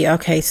would be,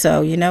 okay,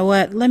 so you know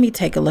what? Let me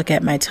take a look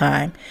at my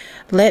time.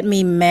 Let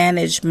me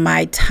manage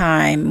my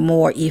time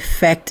more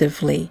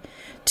effectively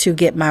to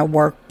get my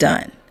work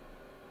done.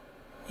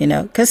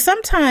 Because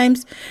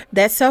sometimes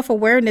that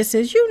self-awareness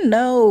is,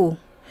 you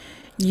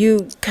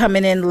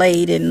coming in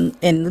late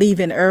and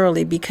leaving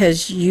early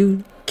because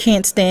you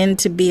can't stand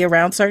to be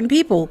around certain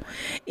people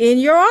in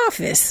your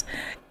office.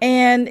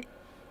 But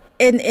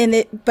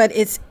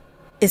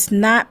it's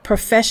not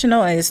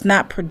professional and it's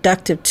not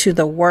productive to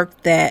the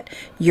work that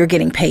you're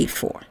getting paid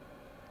for.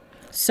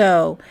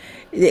 So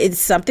it's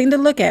something to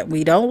look at.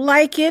 We don't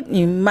like it.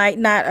 You might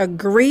not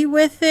agree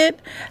with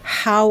it.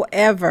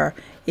 However,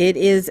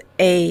 it's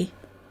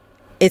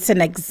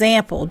an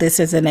example. This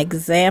is an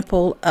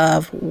example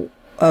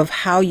of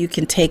how you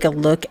can take a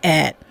look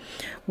at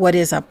what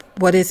is a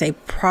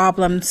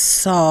problem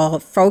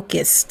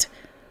focused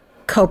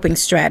coping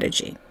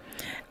strategy.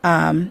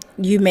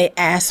 You may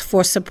ask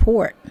for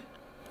support.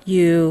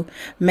 You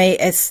may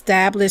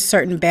establish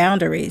certain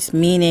boundaries,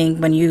 meaning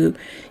when you're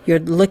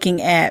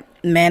looking at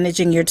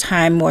managing your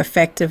time more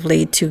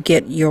effectively to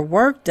get your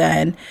work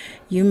done,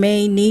 you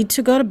may need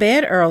to go to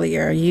bed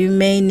earlier. You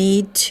may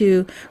need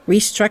to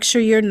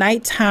restructure your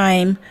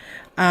nighttime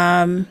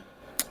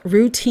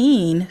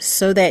routine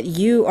so that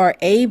you are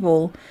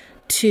able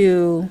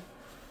to,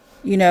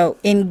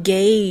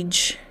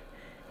 engage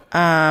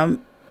in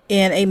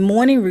a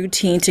morning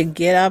routine to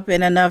get up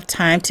in enough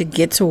time to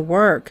get to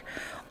work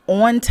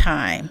on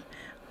time.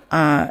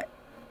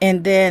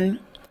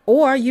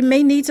 Or you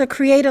may need to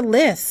create a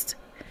list.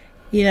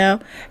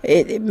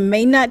 It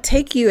may not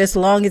take you as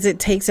long as it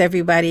takes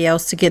everybody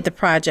else to get the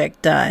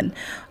project done,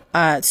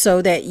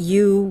 so that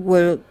you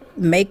will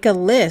make a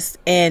list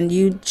and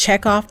you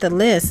check off the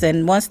list.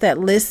 And once that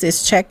list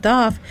is checked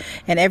off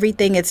and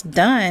everything is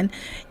done,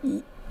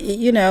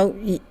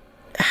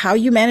 how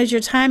you manage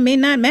your time may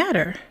not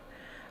matter.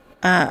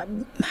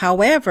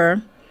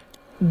 However,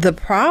 the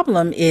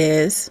problem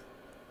is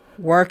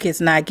work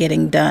is not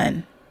getting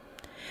done.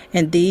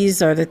 And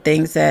these are the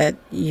things that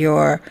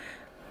your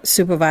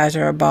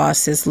supervisor or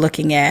boss is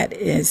looking at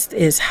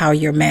is how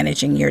you're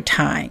managing your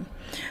time.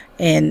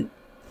 And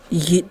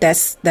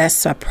that's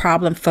a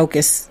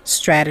problem-focused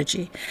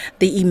strategy.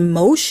 The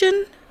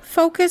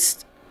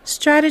emotion-focused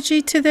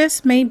strategy to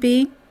this may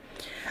be,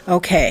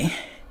 okay,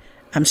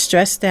 I'm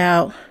stressed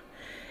out,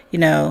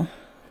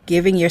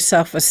 giving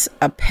yourself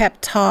a pep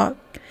talk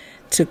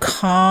to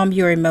calm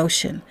your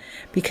emotion,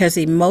 because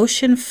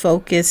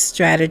emotion-focused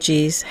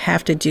strategies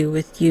have to do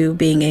with you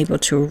being able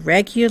to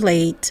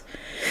regulate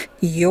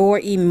your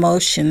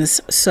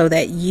emotions so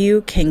that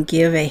you can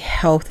give a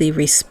healthy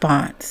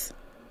response.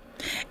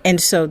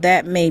 And so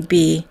that may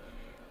be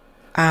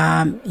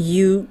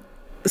you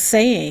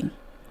saying,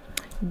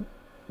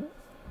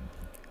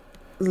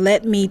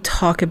 let me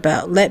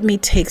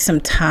take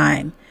some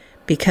time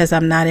because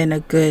I'm not in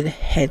a good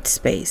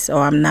headspace,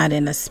 or I'm not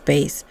in a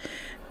space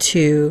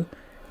to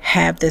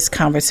have this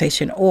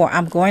conversation, or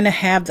I'm going to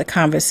have the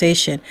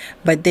conversation,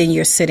 but then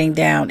you're sitting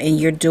down and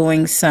you're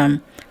doing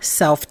some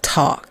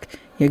self-talk.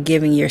 You're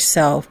giving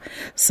yourself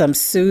some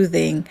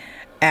soothing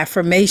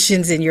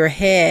affirmations in your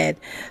head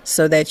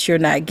so that you're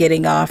not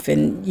getting off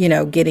and,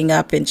 getting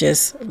up and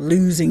just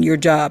losing your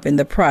job in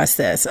the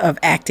process of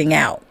acting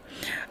out.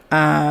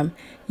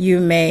 You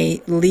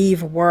may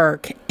leave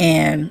work,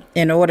 and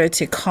in order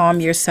to calm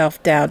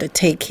yourself down, to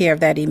take care of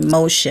that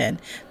emotion,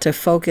 to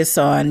focus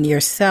on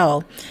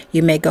yourself,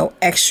 you may go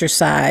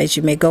exercise,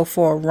 you may go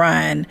for a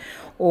run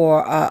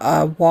or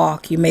a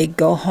walk, you may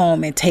go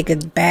home and take a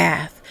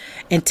bath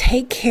and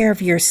take care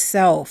of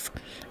yourself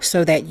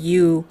so that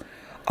you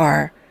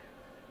are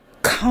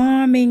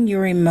calming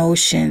your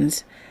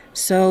emotions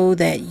so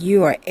that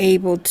you are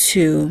able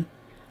to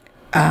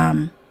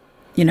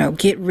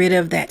get rid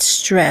of that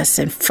stress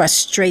and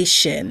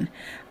frustration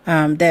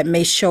that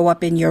may show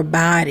up in your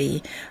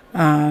body.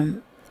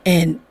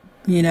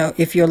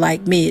 If you're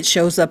like me, it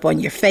shows up on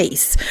your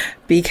face,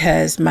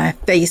 because my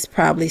face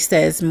probably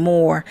says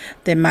more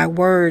than my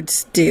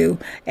words do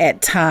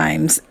at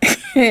times.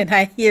 And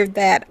I hear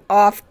that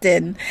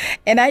often.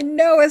 And I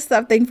know it's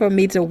something for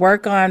me to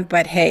work on,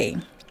 but hey,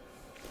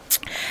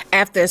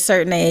 after a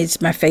certain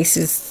age, my face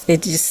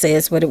it just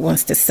says what it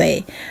wants to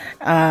say.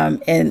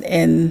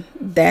 And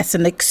that's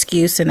an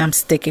excuse, and I'm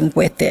sticking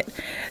with it.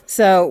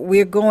 So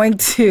we're going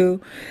to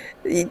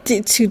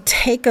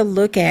take a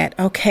look at,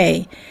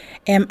 okay,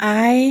 and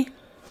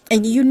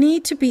you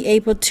need to be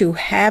able to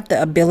have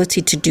the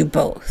ability to do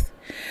both,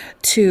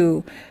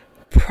 to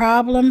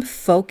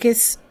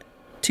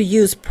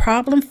use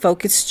problem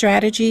focused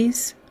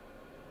strategies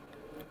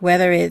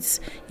whether it's,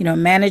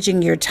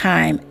 managing your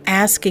time,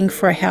 asking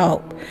for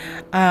help,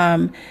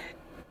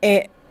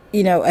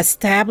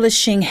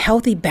 establishing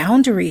healthy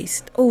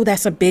boundaries. Oh,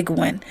 that's a big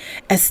one.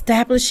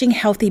 Establishing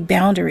healthy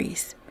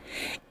boundaries.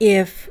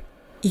 If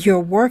your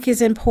work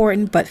is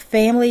important, but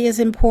family is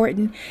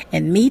important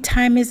and me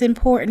time is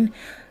important,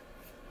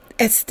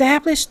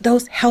 establish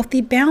those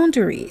healthy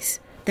boundaries.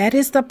 That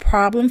is the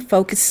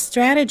problem-focused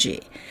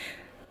strategy.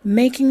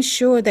 Making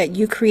sure that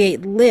you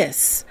create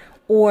lists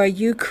or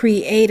you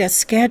create a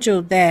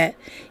schedule that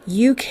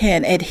you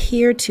can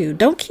adhere to.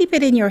 Don't keep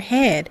it in your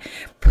head.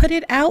 Put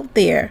it out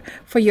there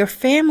for your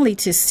family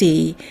to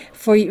see,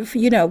 put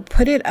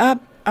it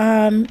up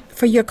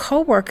for your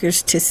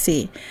coworkers to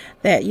see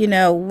that,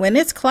 when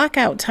it's clock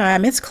out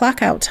time,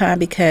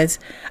 because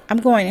I'm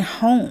going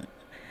home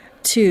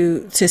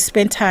to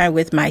spend time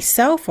with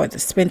myself or to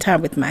spend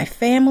time with my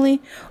family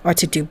or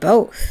to do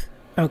both.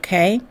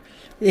 Okay.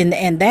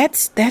 And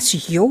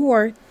that's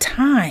your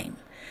time.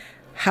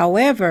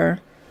 However,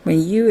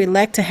 when you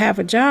elect to have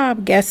a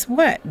job, guess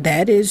what?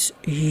 That is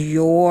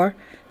your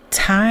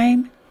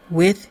time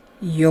with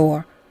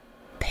your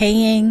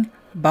paying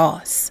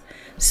boss.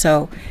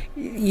 So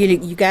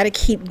you got to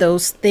keep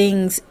those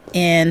things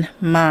in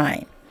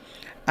mind.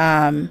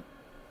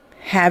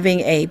 Having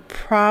a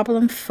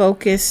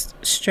problem-focused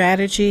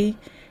strategy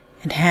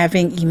and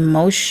having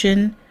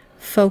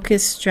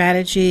emotion-focused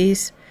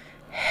strategies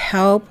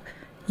help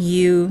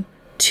you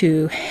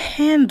to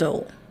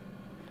handle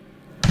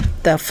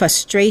the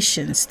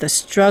frustrations, the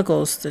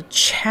struggles, the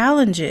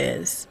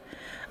challenges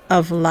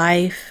of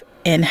life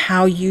and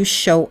how you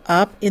show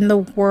up in the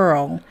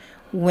world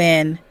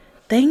when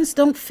things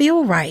don't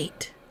feel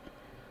right.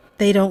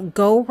 They don't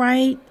go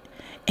right.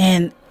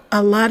 And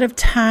a lot of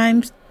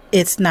times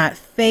it's not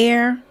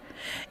fair.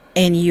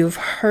 And you've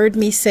heard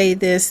me say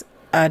this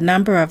a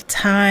number of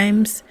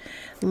times.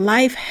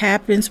 Life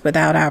happens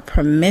without our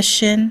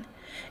permission,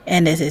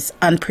 and it is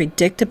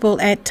unpredictable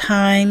at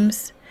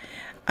times.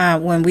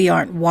 When we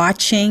aren't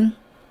watching,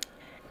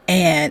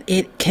 and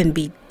it can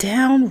be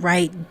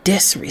downright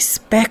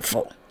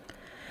disrespectful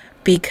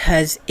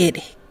because it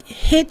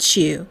hits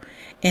you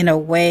in a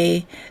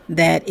way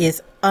that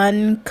is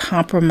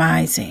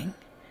uncompromising.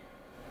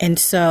 And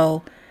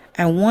so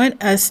I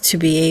want us to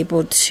be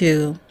able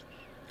to,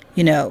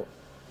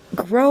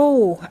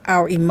 grow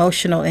our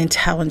emotional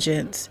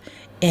intelligence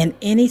in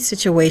any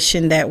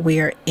situation that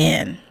we are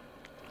in.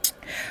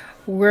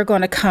 We're going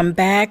to come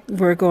back.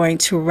 We're going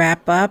to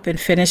wrap up and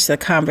finish the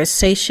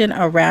conversation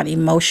around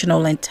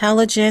emotional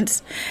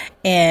intelligence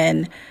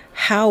and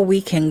how we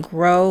can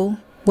grow.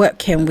 What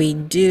can we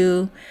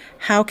do?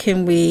 How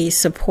can we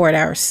support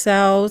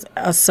ourselves,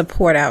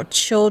 support our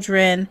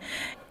children,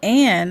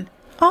 and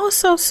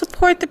also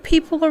support the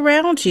people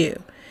around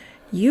you?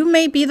 You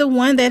may be the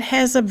one that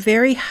has a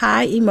very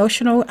high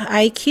emotional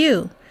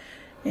IQ.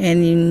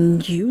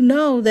 And you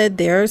know that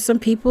there are some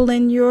people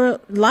in your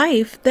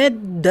life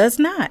that does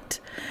not.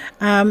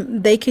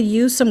 They could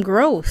use some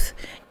growth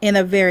in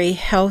a very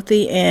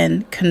healthy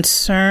and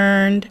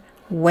concerned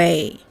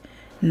way,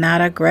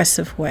 not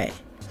aggressive way.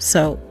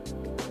 So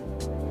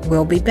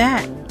we'll be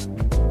back.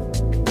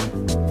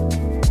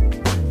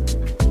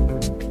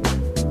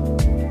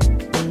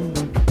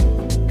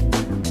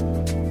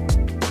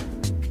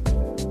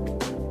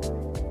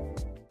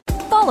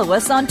 Follow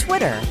us on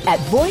Twitter at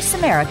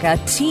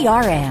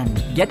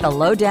VoiceAmericaTRN. Get the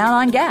lowdown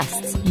on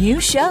guests, new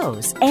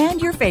shows,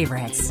 and your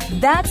favorites.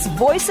 That's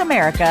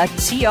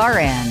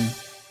VoiceAmericaTRN.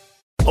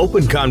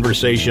 Open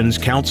Conversations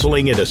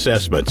Counseling and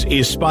Assessments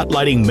is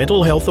spotlighting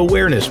Mental Health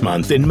Awareness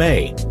Month in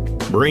May.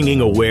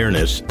 Bringing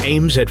Awareness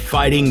aims at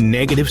fighting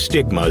negative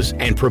stigmas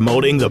and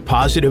promoting the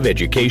positive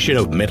education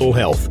of mental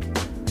health.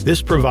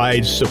 This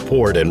provides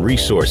support and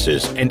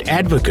resources and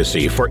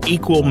advocacy for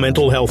equal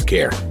mental health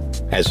care.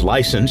 As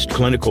licensed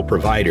clinical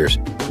providers,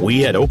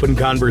 we at Open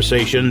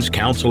Conversations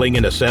Counseling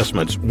and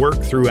Assessments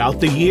work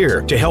throughout the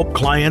year to help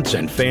clients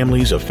and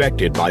families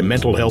affected by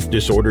mental health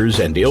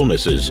disorders and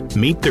illnesses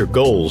meet their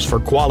goals for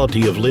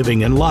quality of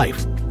living and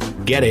life.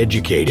 Get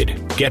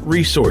educated, get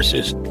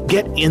resources,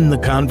 get in the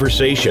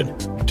conversation.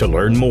 To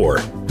learn more,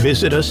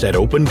 visit us at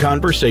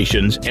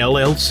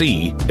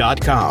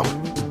openconversationsllc.com,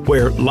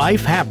 where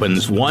life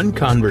happens one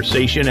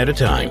conversation at a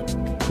time.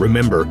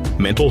 Remember,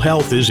 mental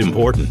health is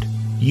important.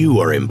 You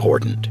are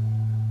important.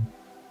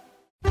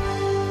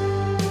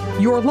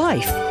 Your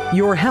life,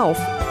 your health,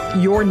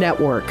 your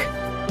network.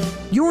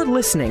 You're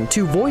listening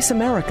to Voice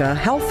America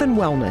Health and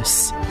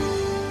Wellness.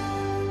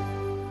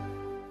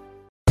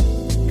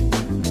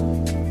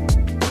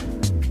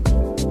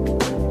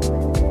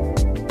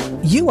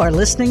 You are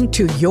listening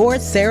to Your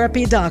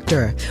Therapy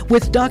Doctor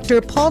with Dr.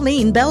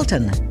 Pauline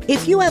Belton.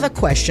 If you have a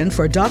question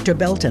for Dr.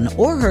 Belton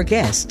or her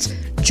guests,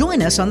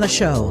 join us on the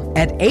show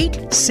at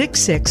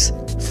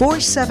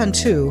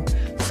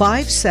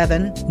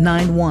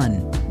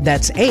 866-472-5791.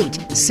 That's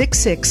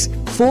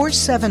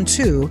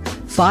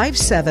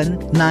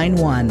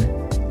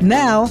 866-472-5791.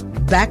 Now,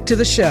 back to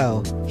the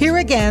show. Here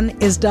again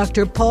is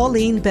Dr.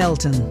 Pauline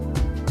Belton.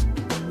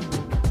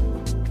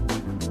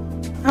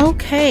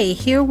 Okay. Okay,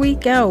 here we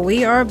go.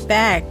 We are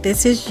back.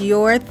 This is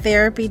Your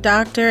Therapy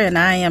Doctor, and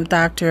I am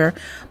Dr.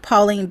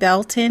 Pauline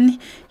Belton,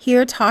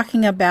 here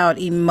talking about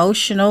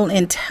emotional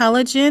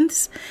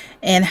intelligence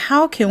and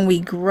how can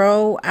we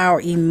grow our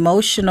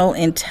emotional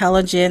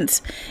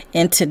intelligence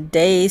in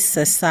today's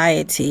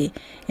society.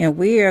 And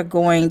we are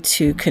going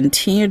to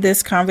continue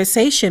this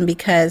conversation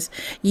because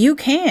you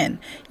can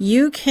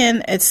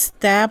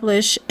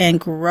establish and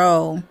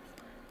grow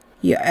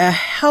a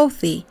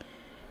healthy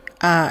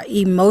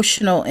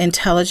emotional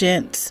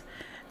intelligence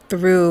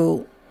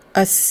through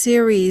a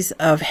series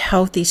of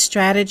healthy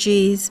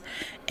strategies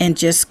and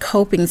just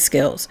coping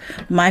skills.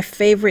 My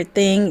favorite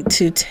thing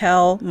to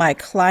tell my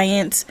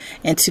clients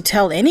and to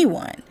tell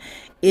anyone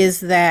is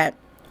that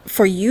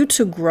for you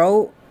to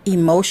grow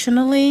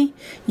emotionally,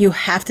 you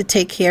have to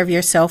take care of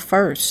yourself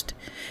first.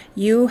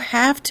 You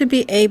have to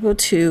be able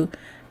to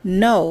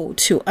know,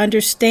 to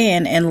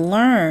understand and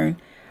learn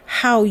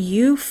how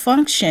you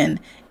function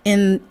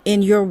in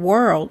your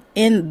world,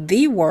 in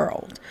the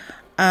world.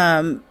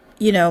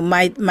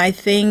 My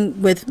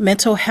thing with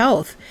mental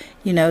health,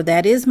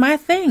 that is my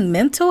thing,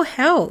 mental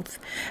health,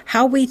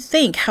 how we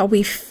think, how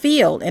we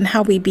feel, and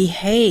how we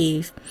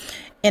behave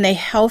in a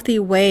healthy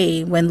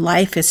way when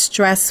life is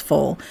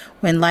stressful,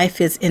 when life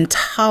is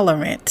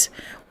intolerant,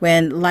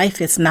 when life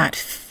is not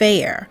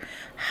fair.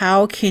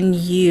 How can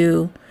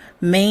you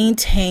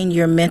maintain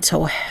your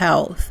mental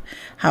health?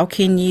 How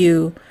can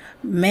you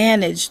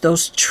manage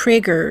those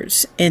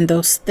triggers and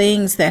those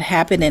things that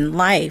happen in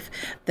life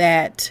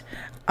that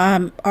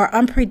are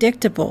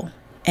unpredictable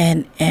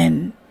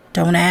and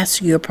don't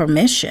ask your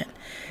permission?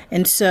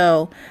 And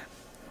so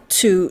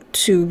to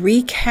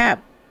recap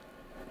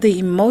the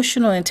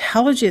emotional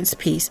intelligence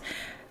piece,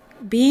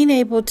 being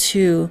able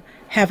to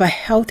have a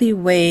healthy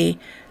way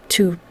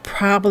to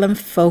problem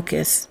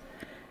focus,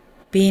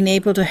 being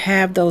able to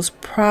have those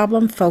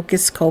problem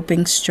focused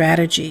coping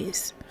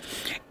strategies.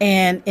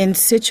 And in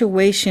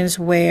situations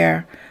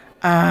where,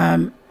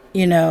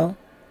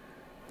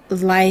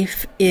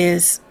 life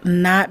is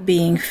not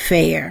being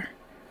fair,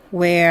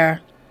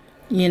 where,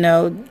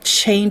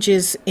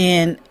 changes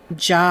in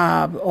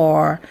job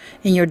or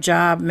in your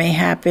job may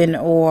happen,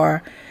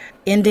 or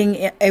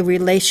ending a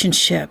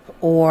relationship,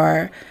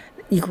 or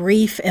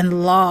grief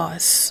and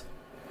loss,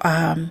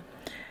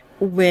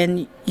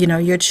 when,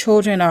 your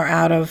children are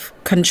out of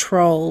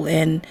control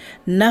and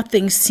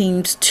nothing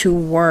seems to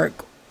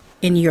work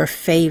in your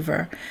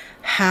favor.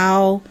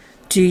 How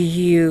do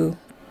you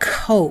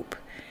cope?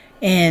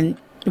 And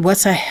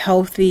what's a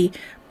healthy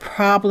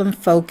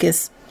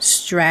problem-focused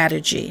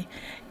strategy?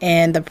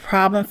 And the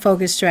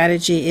problem-focused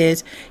strategy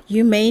is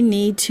you may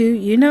need to,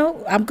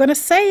 I'm going to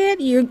say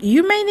it,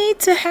 you may need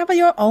to have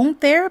your own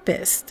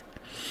therapist.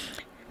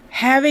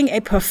 Having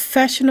a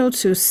professional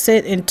to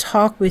sit and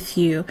talk with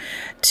you,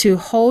 to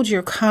hold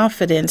your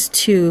confidence,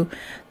 to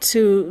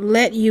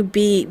let you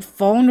be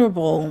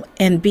vulnerable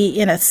and be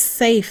in a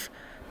safe,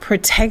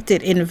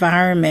 protected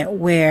environment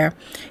where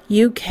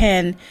you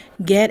can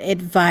get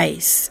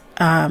advice,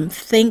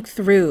 think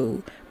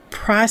through,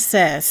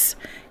 process,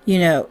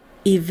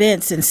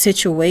 events and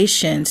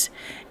situations,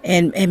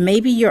 and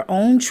maybe your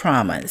own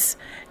traumas.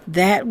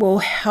 That will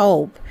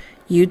help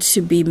you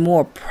to be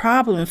more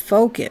problem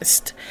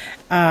focused.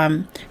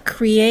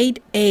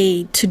 Create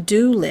a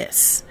to-do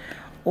list,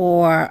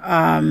 or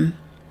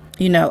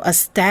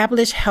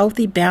establish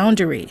healthy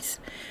boundaries.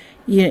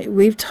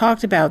 We've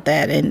talked about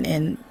that,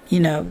 and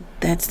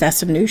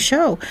that's a new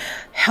show.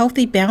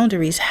 Healthy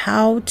boundaries,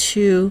 how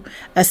to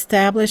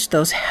establish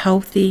those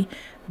healthy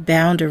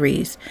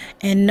boundaries,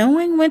 and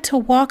knowing when to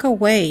walk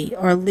away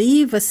or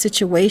leave a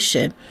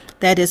situation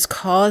that is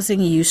causing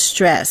you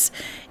stress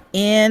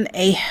in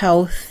a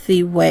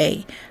healthy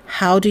way.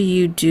 How do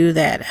you do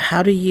that?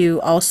 How do you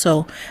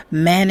also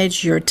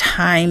manage your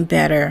time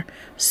better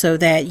so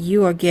that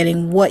you are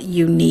getting what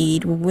you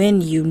need when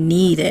you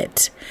need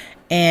it,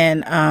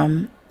 and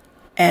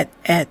at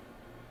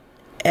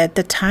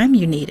the time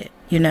you need it,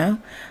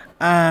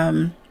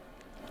 and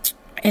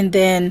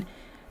then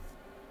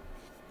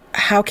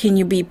how can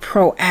you be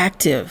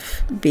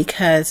proactive?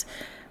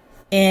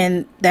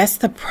 And that's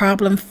the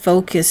problem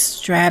focused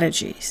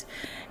strategies.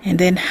 And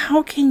then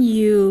how can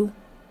you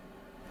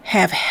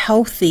have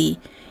healthy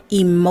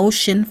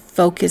emotion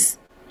focused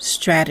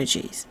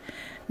strategies?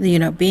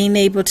 Being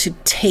able to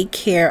take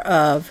care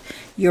of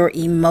your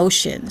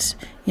emotions,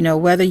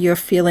 whether you're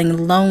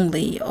feeling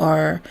lonely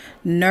or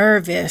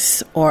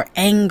nervous or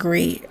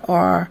angry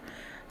or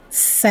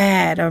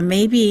sad, or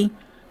maybe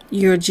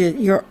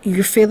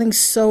you're feeling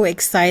so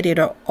excited,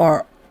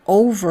 or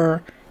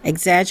over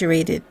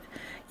exaggerated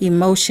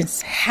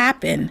emotions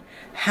happen.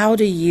 How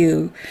do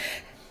you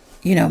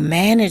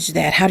manage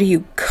that? How do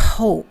you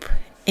cope?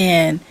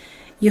 And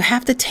you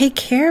have to take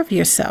care of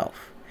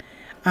yourself.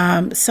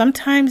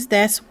 Sometimes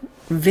that's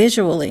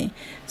visually.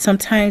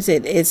 Sometimes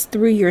it's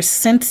through your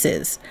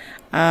senses.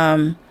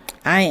 I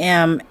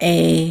am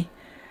a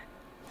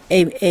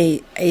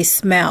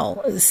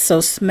smell.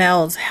 So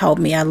smells help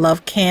me. I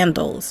love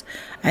candles.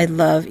 I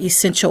love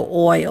essential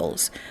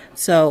oils.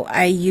 So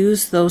I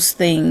use those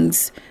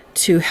things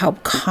to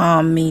help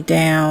calm me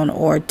down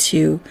or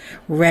to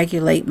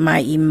regulate my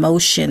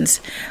emotions,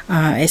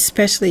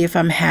 especially if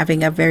I'm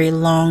having a very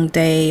long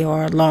day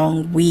or a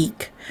long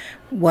week.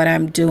 What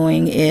I'm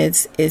doing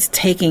is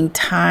taking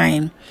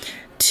time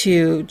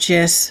to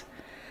just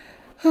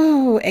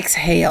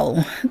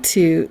exhale.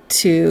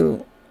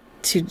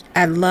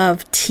 I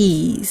love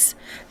teas,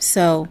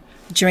 so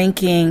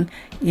drinking,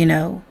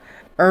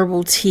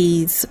 herbal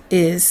teas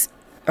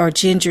or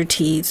ginger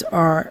teas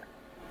are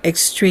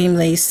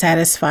extremely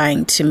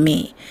satisfying to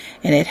me,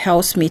 and it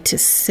helps me to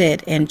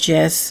sit and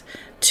just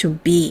to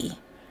be,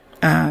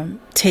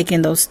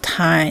 taking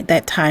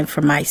that time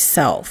for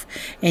myself.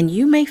 And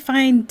you may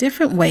find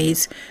different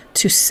ways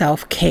to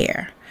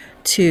self-care,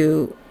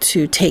 to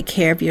take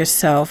care of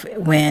yourself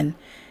when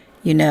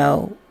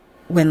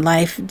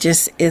life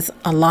just is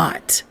a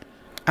lot.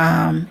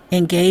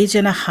 Engage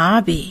in a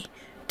hobby,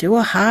 do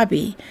a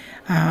hobby,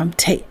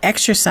 take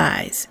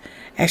exercise.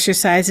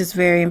 Exercise is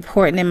very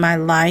important in my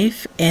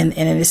life, and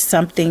it is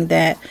something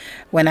that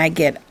when I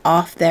get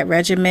off that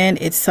regimen,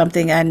 it's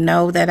something I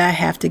know that I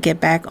have to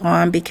get back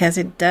on, because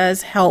it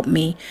does help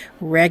me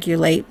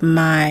regulate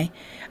my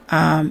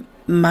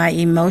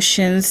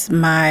emotions,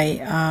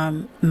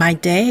 my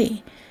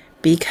day,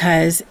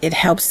 because it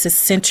helps to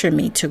center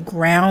me, to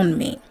ground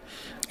me.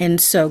 And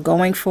so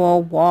going for a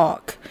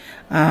walk,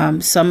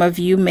 some of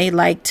you may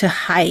like to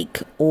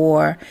hike,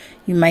 or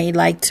you may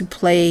like to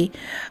play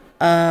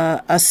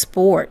a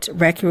sport,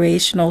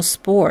 recreational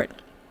sport.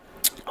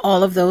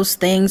 All of those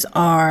things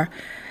are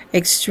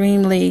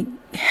extremely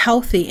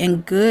healthy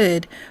and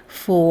good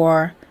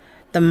for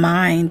the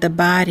mind, the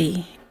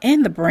body,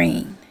 and the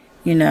brain,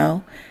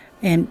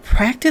 and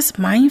practice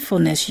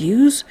mindfulness.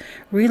 Use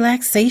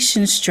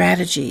relaxation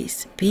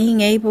strategies,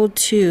 being able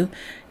to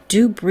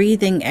do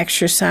breathing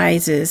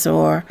exercises,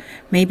 or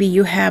maybe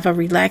you have a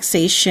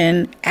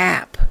relaxation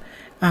app,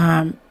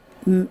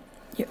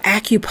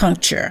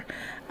 acupuncture.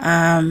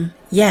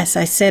 Yes,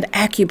 I said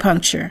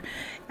acupuncture.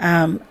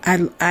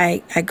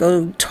 I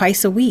go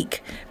twice a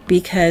week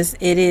because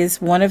it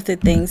is one of the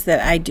things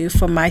that I do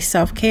for my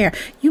self-care.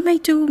 You may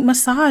do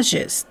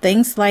massages.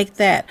 Things like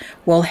that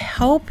will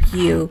help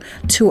you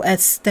to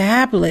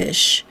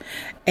establish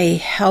a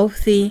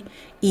healthy,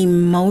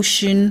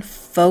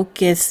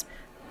 emotion-focused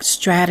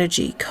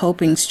strategy,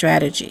 coping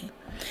strategy.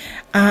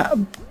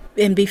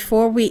 And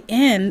before we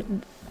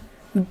end,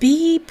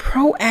 be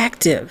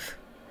proactive.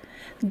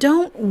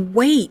 Don't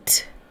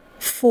wait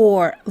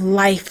for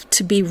life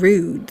to be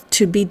rude,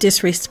 to be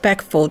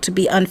disrespectful, to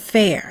be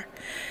unfair,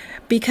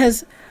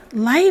 because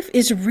life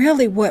is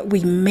really what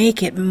we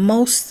make it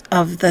most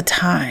of the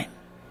time.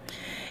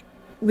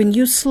 When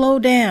you slow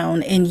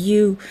down and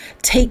you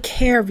take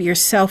care of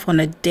yourself on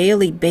a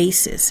daily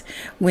basis,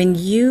 when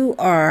you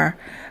are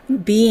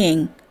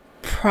being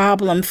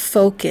problem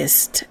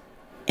focused,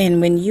 and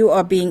when you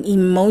are being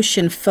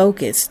emotion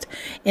focused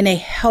in a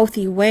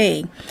healthy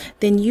way,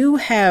 then you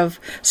have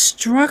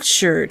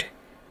structured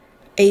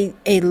a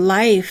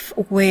life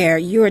where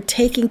you are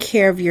taking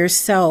care of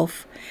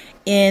yourself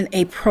in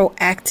a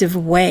proactive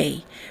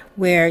way,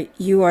 where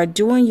you are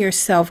doing your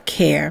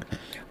self-care,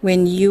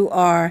 when you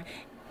are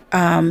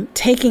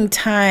taking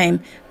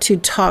time to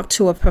talk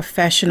to a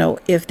professional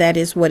if that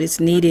is what is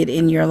needed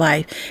in your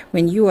life,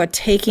 when you are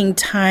taking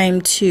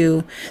time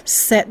to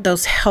set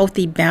those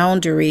healthy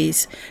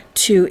boundaries,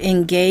 to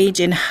engage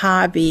in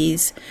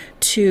hobbies,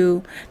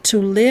 to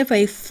live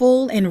a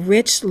full and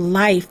rich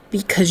life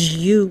because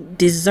you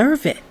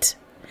deserve it.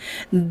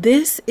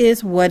 This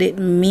is what it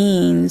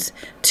means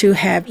to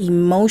have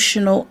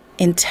emotional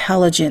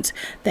intelligence,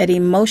 that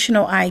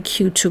emotional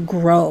IQ to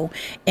grow.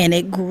 And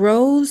it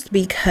grows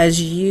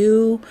because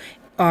you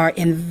are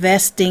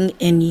investing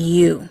in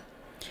you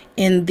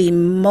in the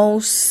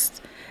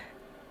most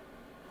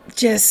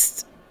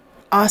just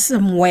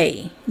awesome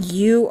way.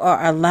 You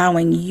are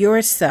allowing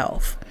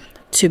yourself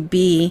to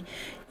be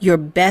your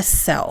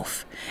best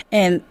self.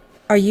 And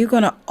are you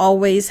going to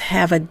always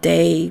have a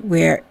day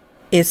where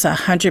it's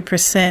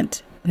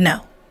 100%?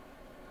 No.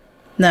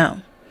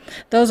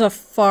 Those are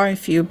far and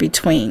few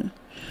between.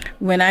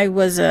 When I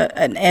was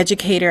an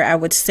educator, I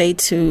would say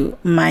to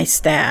my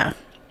staff,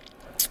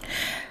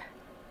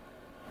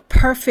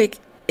 perfect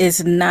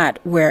is not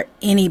where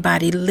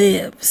anybody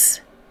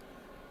lives.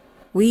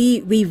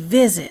 We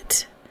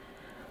visit.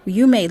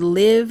 You may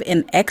live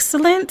in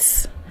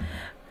excellence.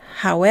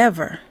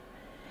 However,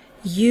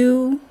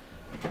 you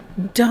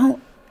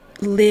don't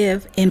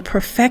live in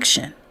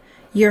perfection.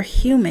 You're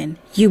human.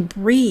 You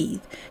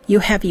breathe. You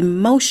have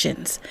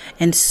emotions.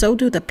 And so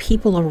do the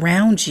people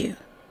around you.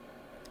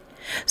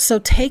 So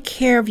take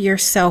care of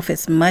yourself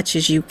as much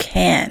as you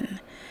can.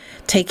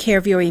 Take care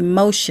of your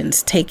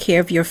emotions. Take care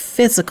of your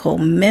physical,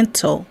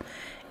 mental,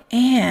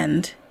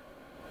 and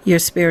your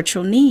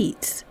spiritual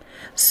needs,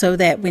 so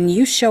that when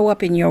you show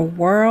up in your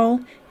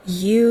world,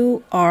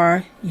 you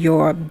are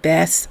your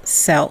best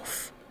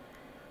self.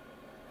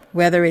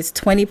 Whether it's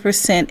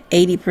 20%,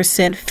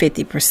 80%,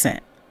 50%,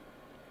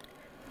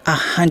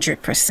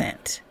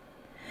 100%.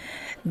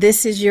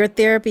 This is your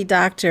therapy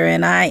doctor,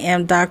 and I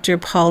am Dr.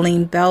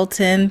 Pauline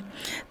Belton.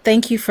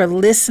 Thank you for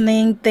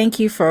listening. Thank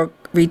you for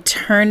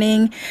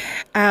returning.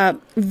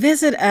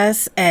 Visit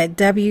us at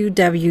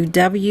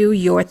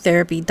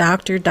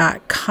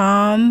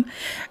www.yourtherapydoctor.com,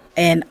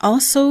 and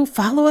also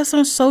follow us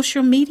on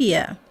social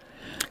media,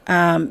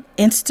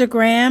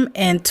 Instagram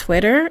and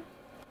Twitter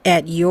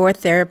at Your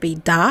Therapy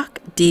Doc,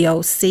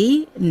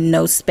 DOC,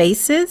 no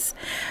spaces.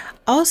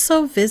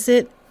 Also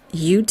visit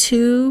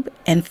YouTube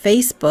and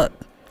Facebook,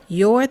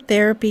 Your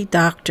Therapy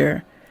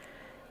Doctor,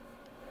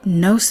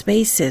 no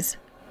spaces.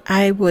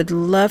 I would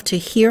love to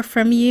hear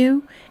from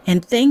you,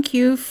 and thank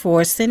you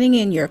for sending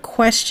in your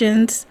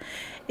questions.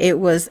 It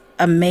was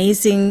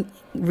amazing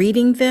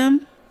reading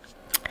them.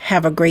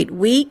 Have a great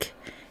week,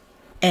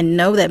 and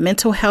know that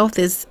mental health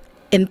is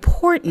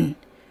important,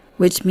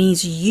 which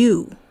means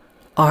you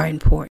are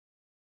important.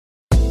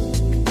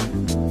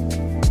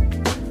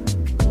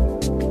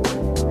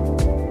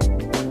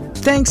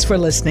 Thanks for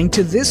listening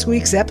to this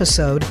week's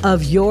episode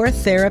of Your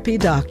Therapy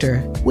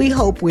Doctor. We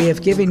hope we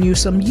have given you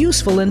some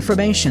useful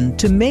information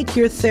to make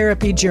your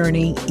therapy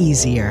journey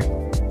easier.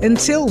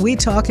 Until we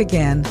talk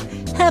again,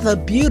 have a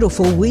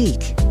beautiful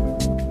week.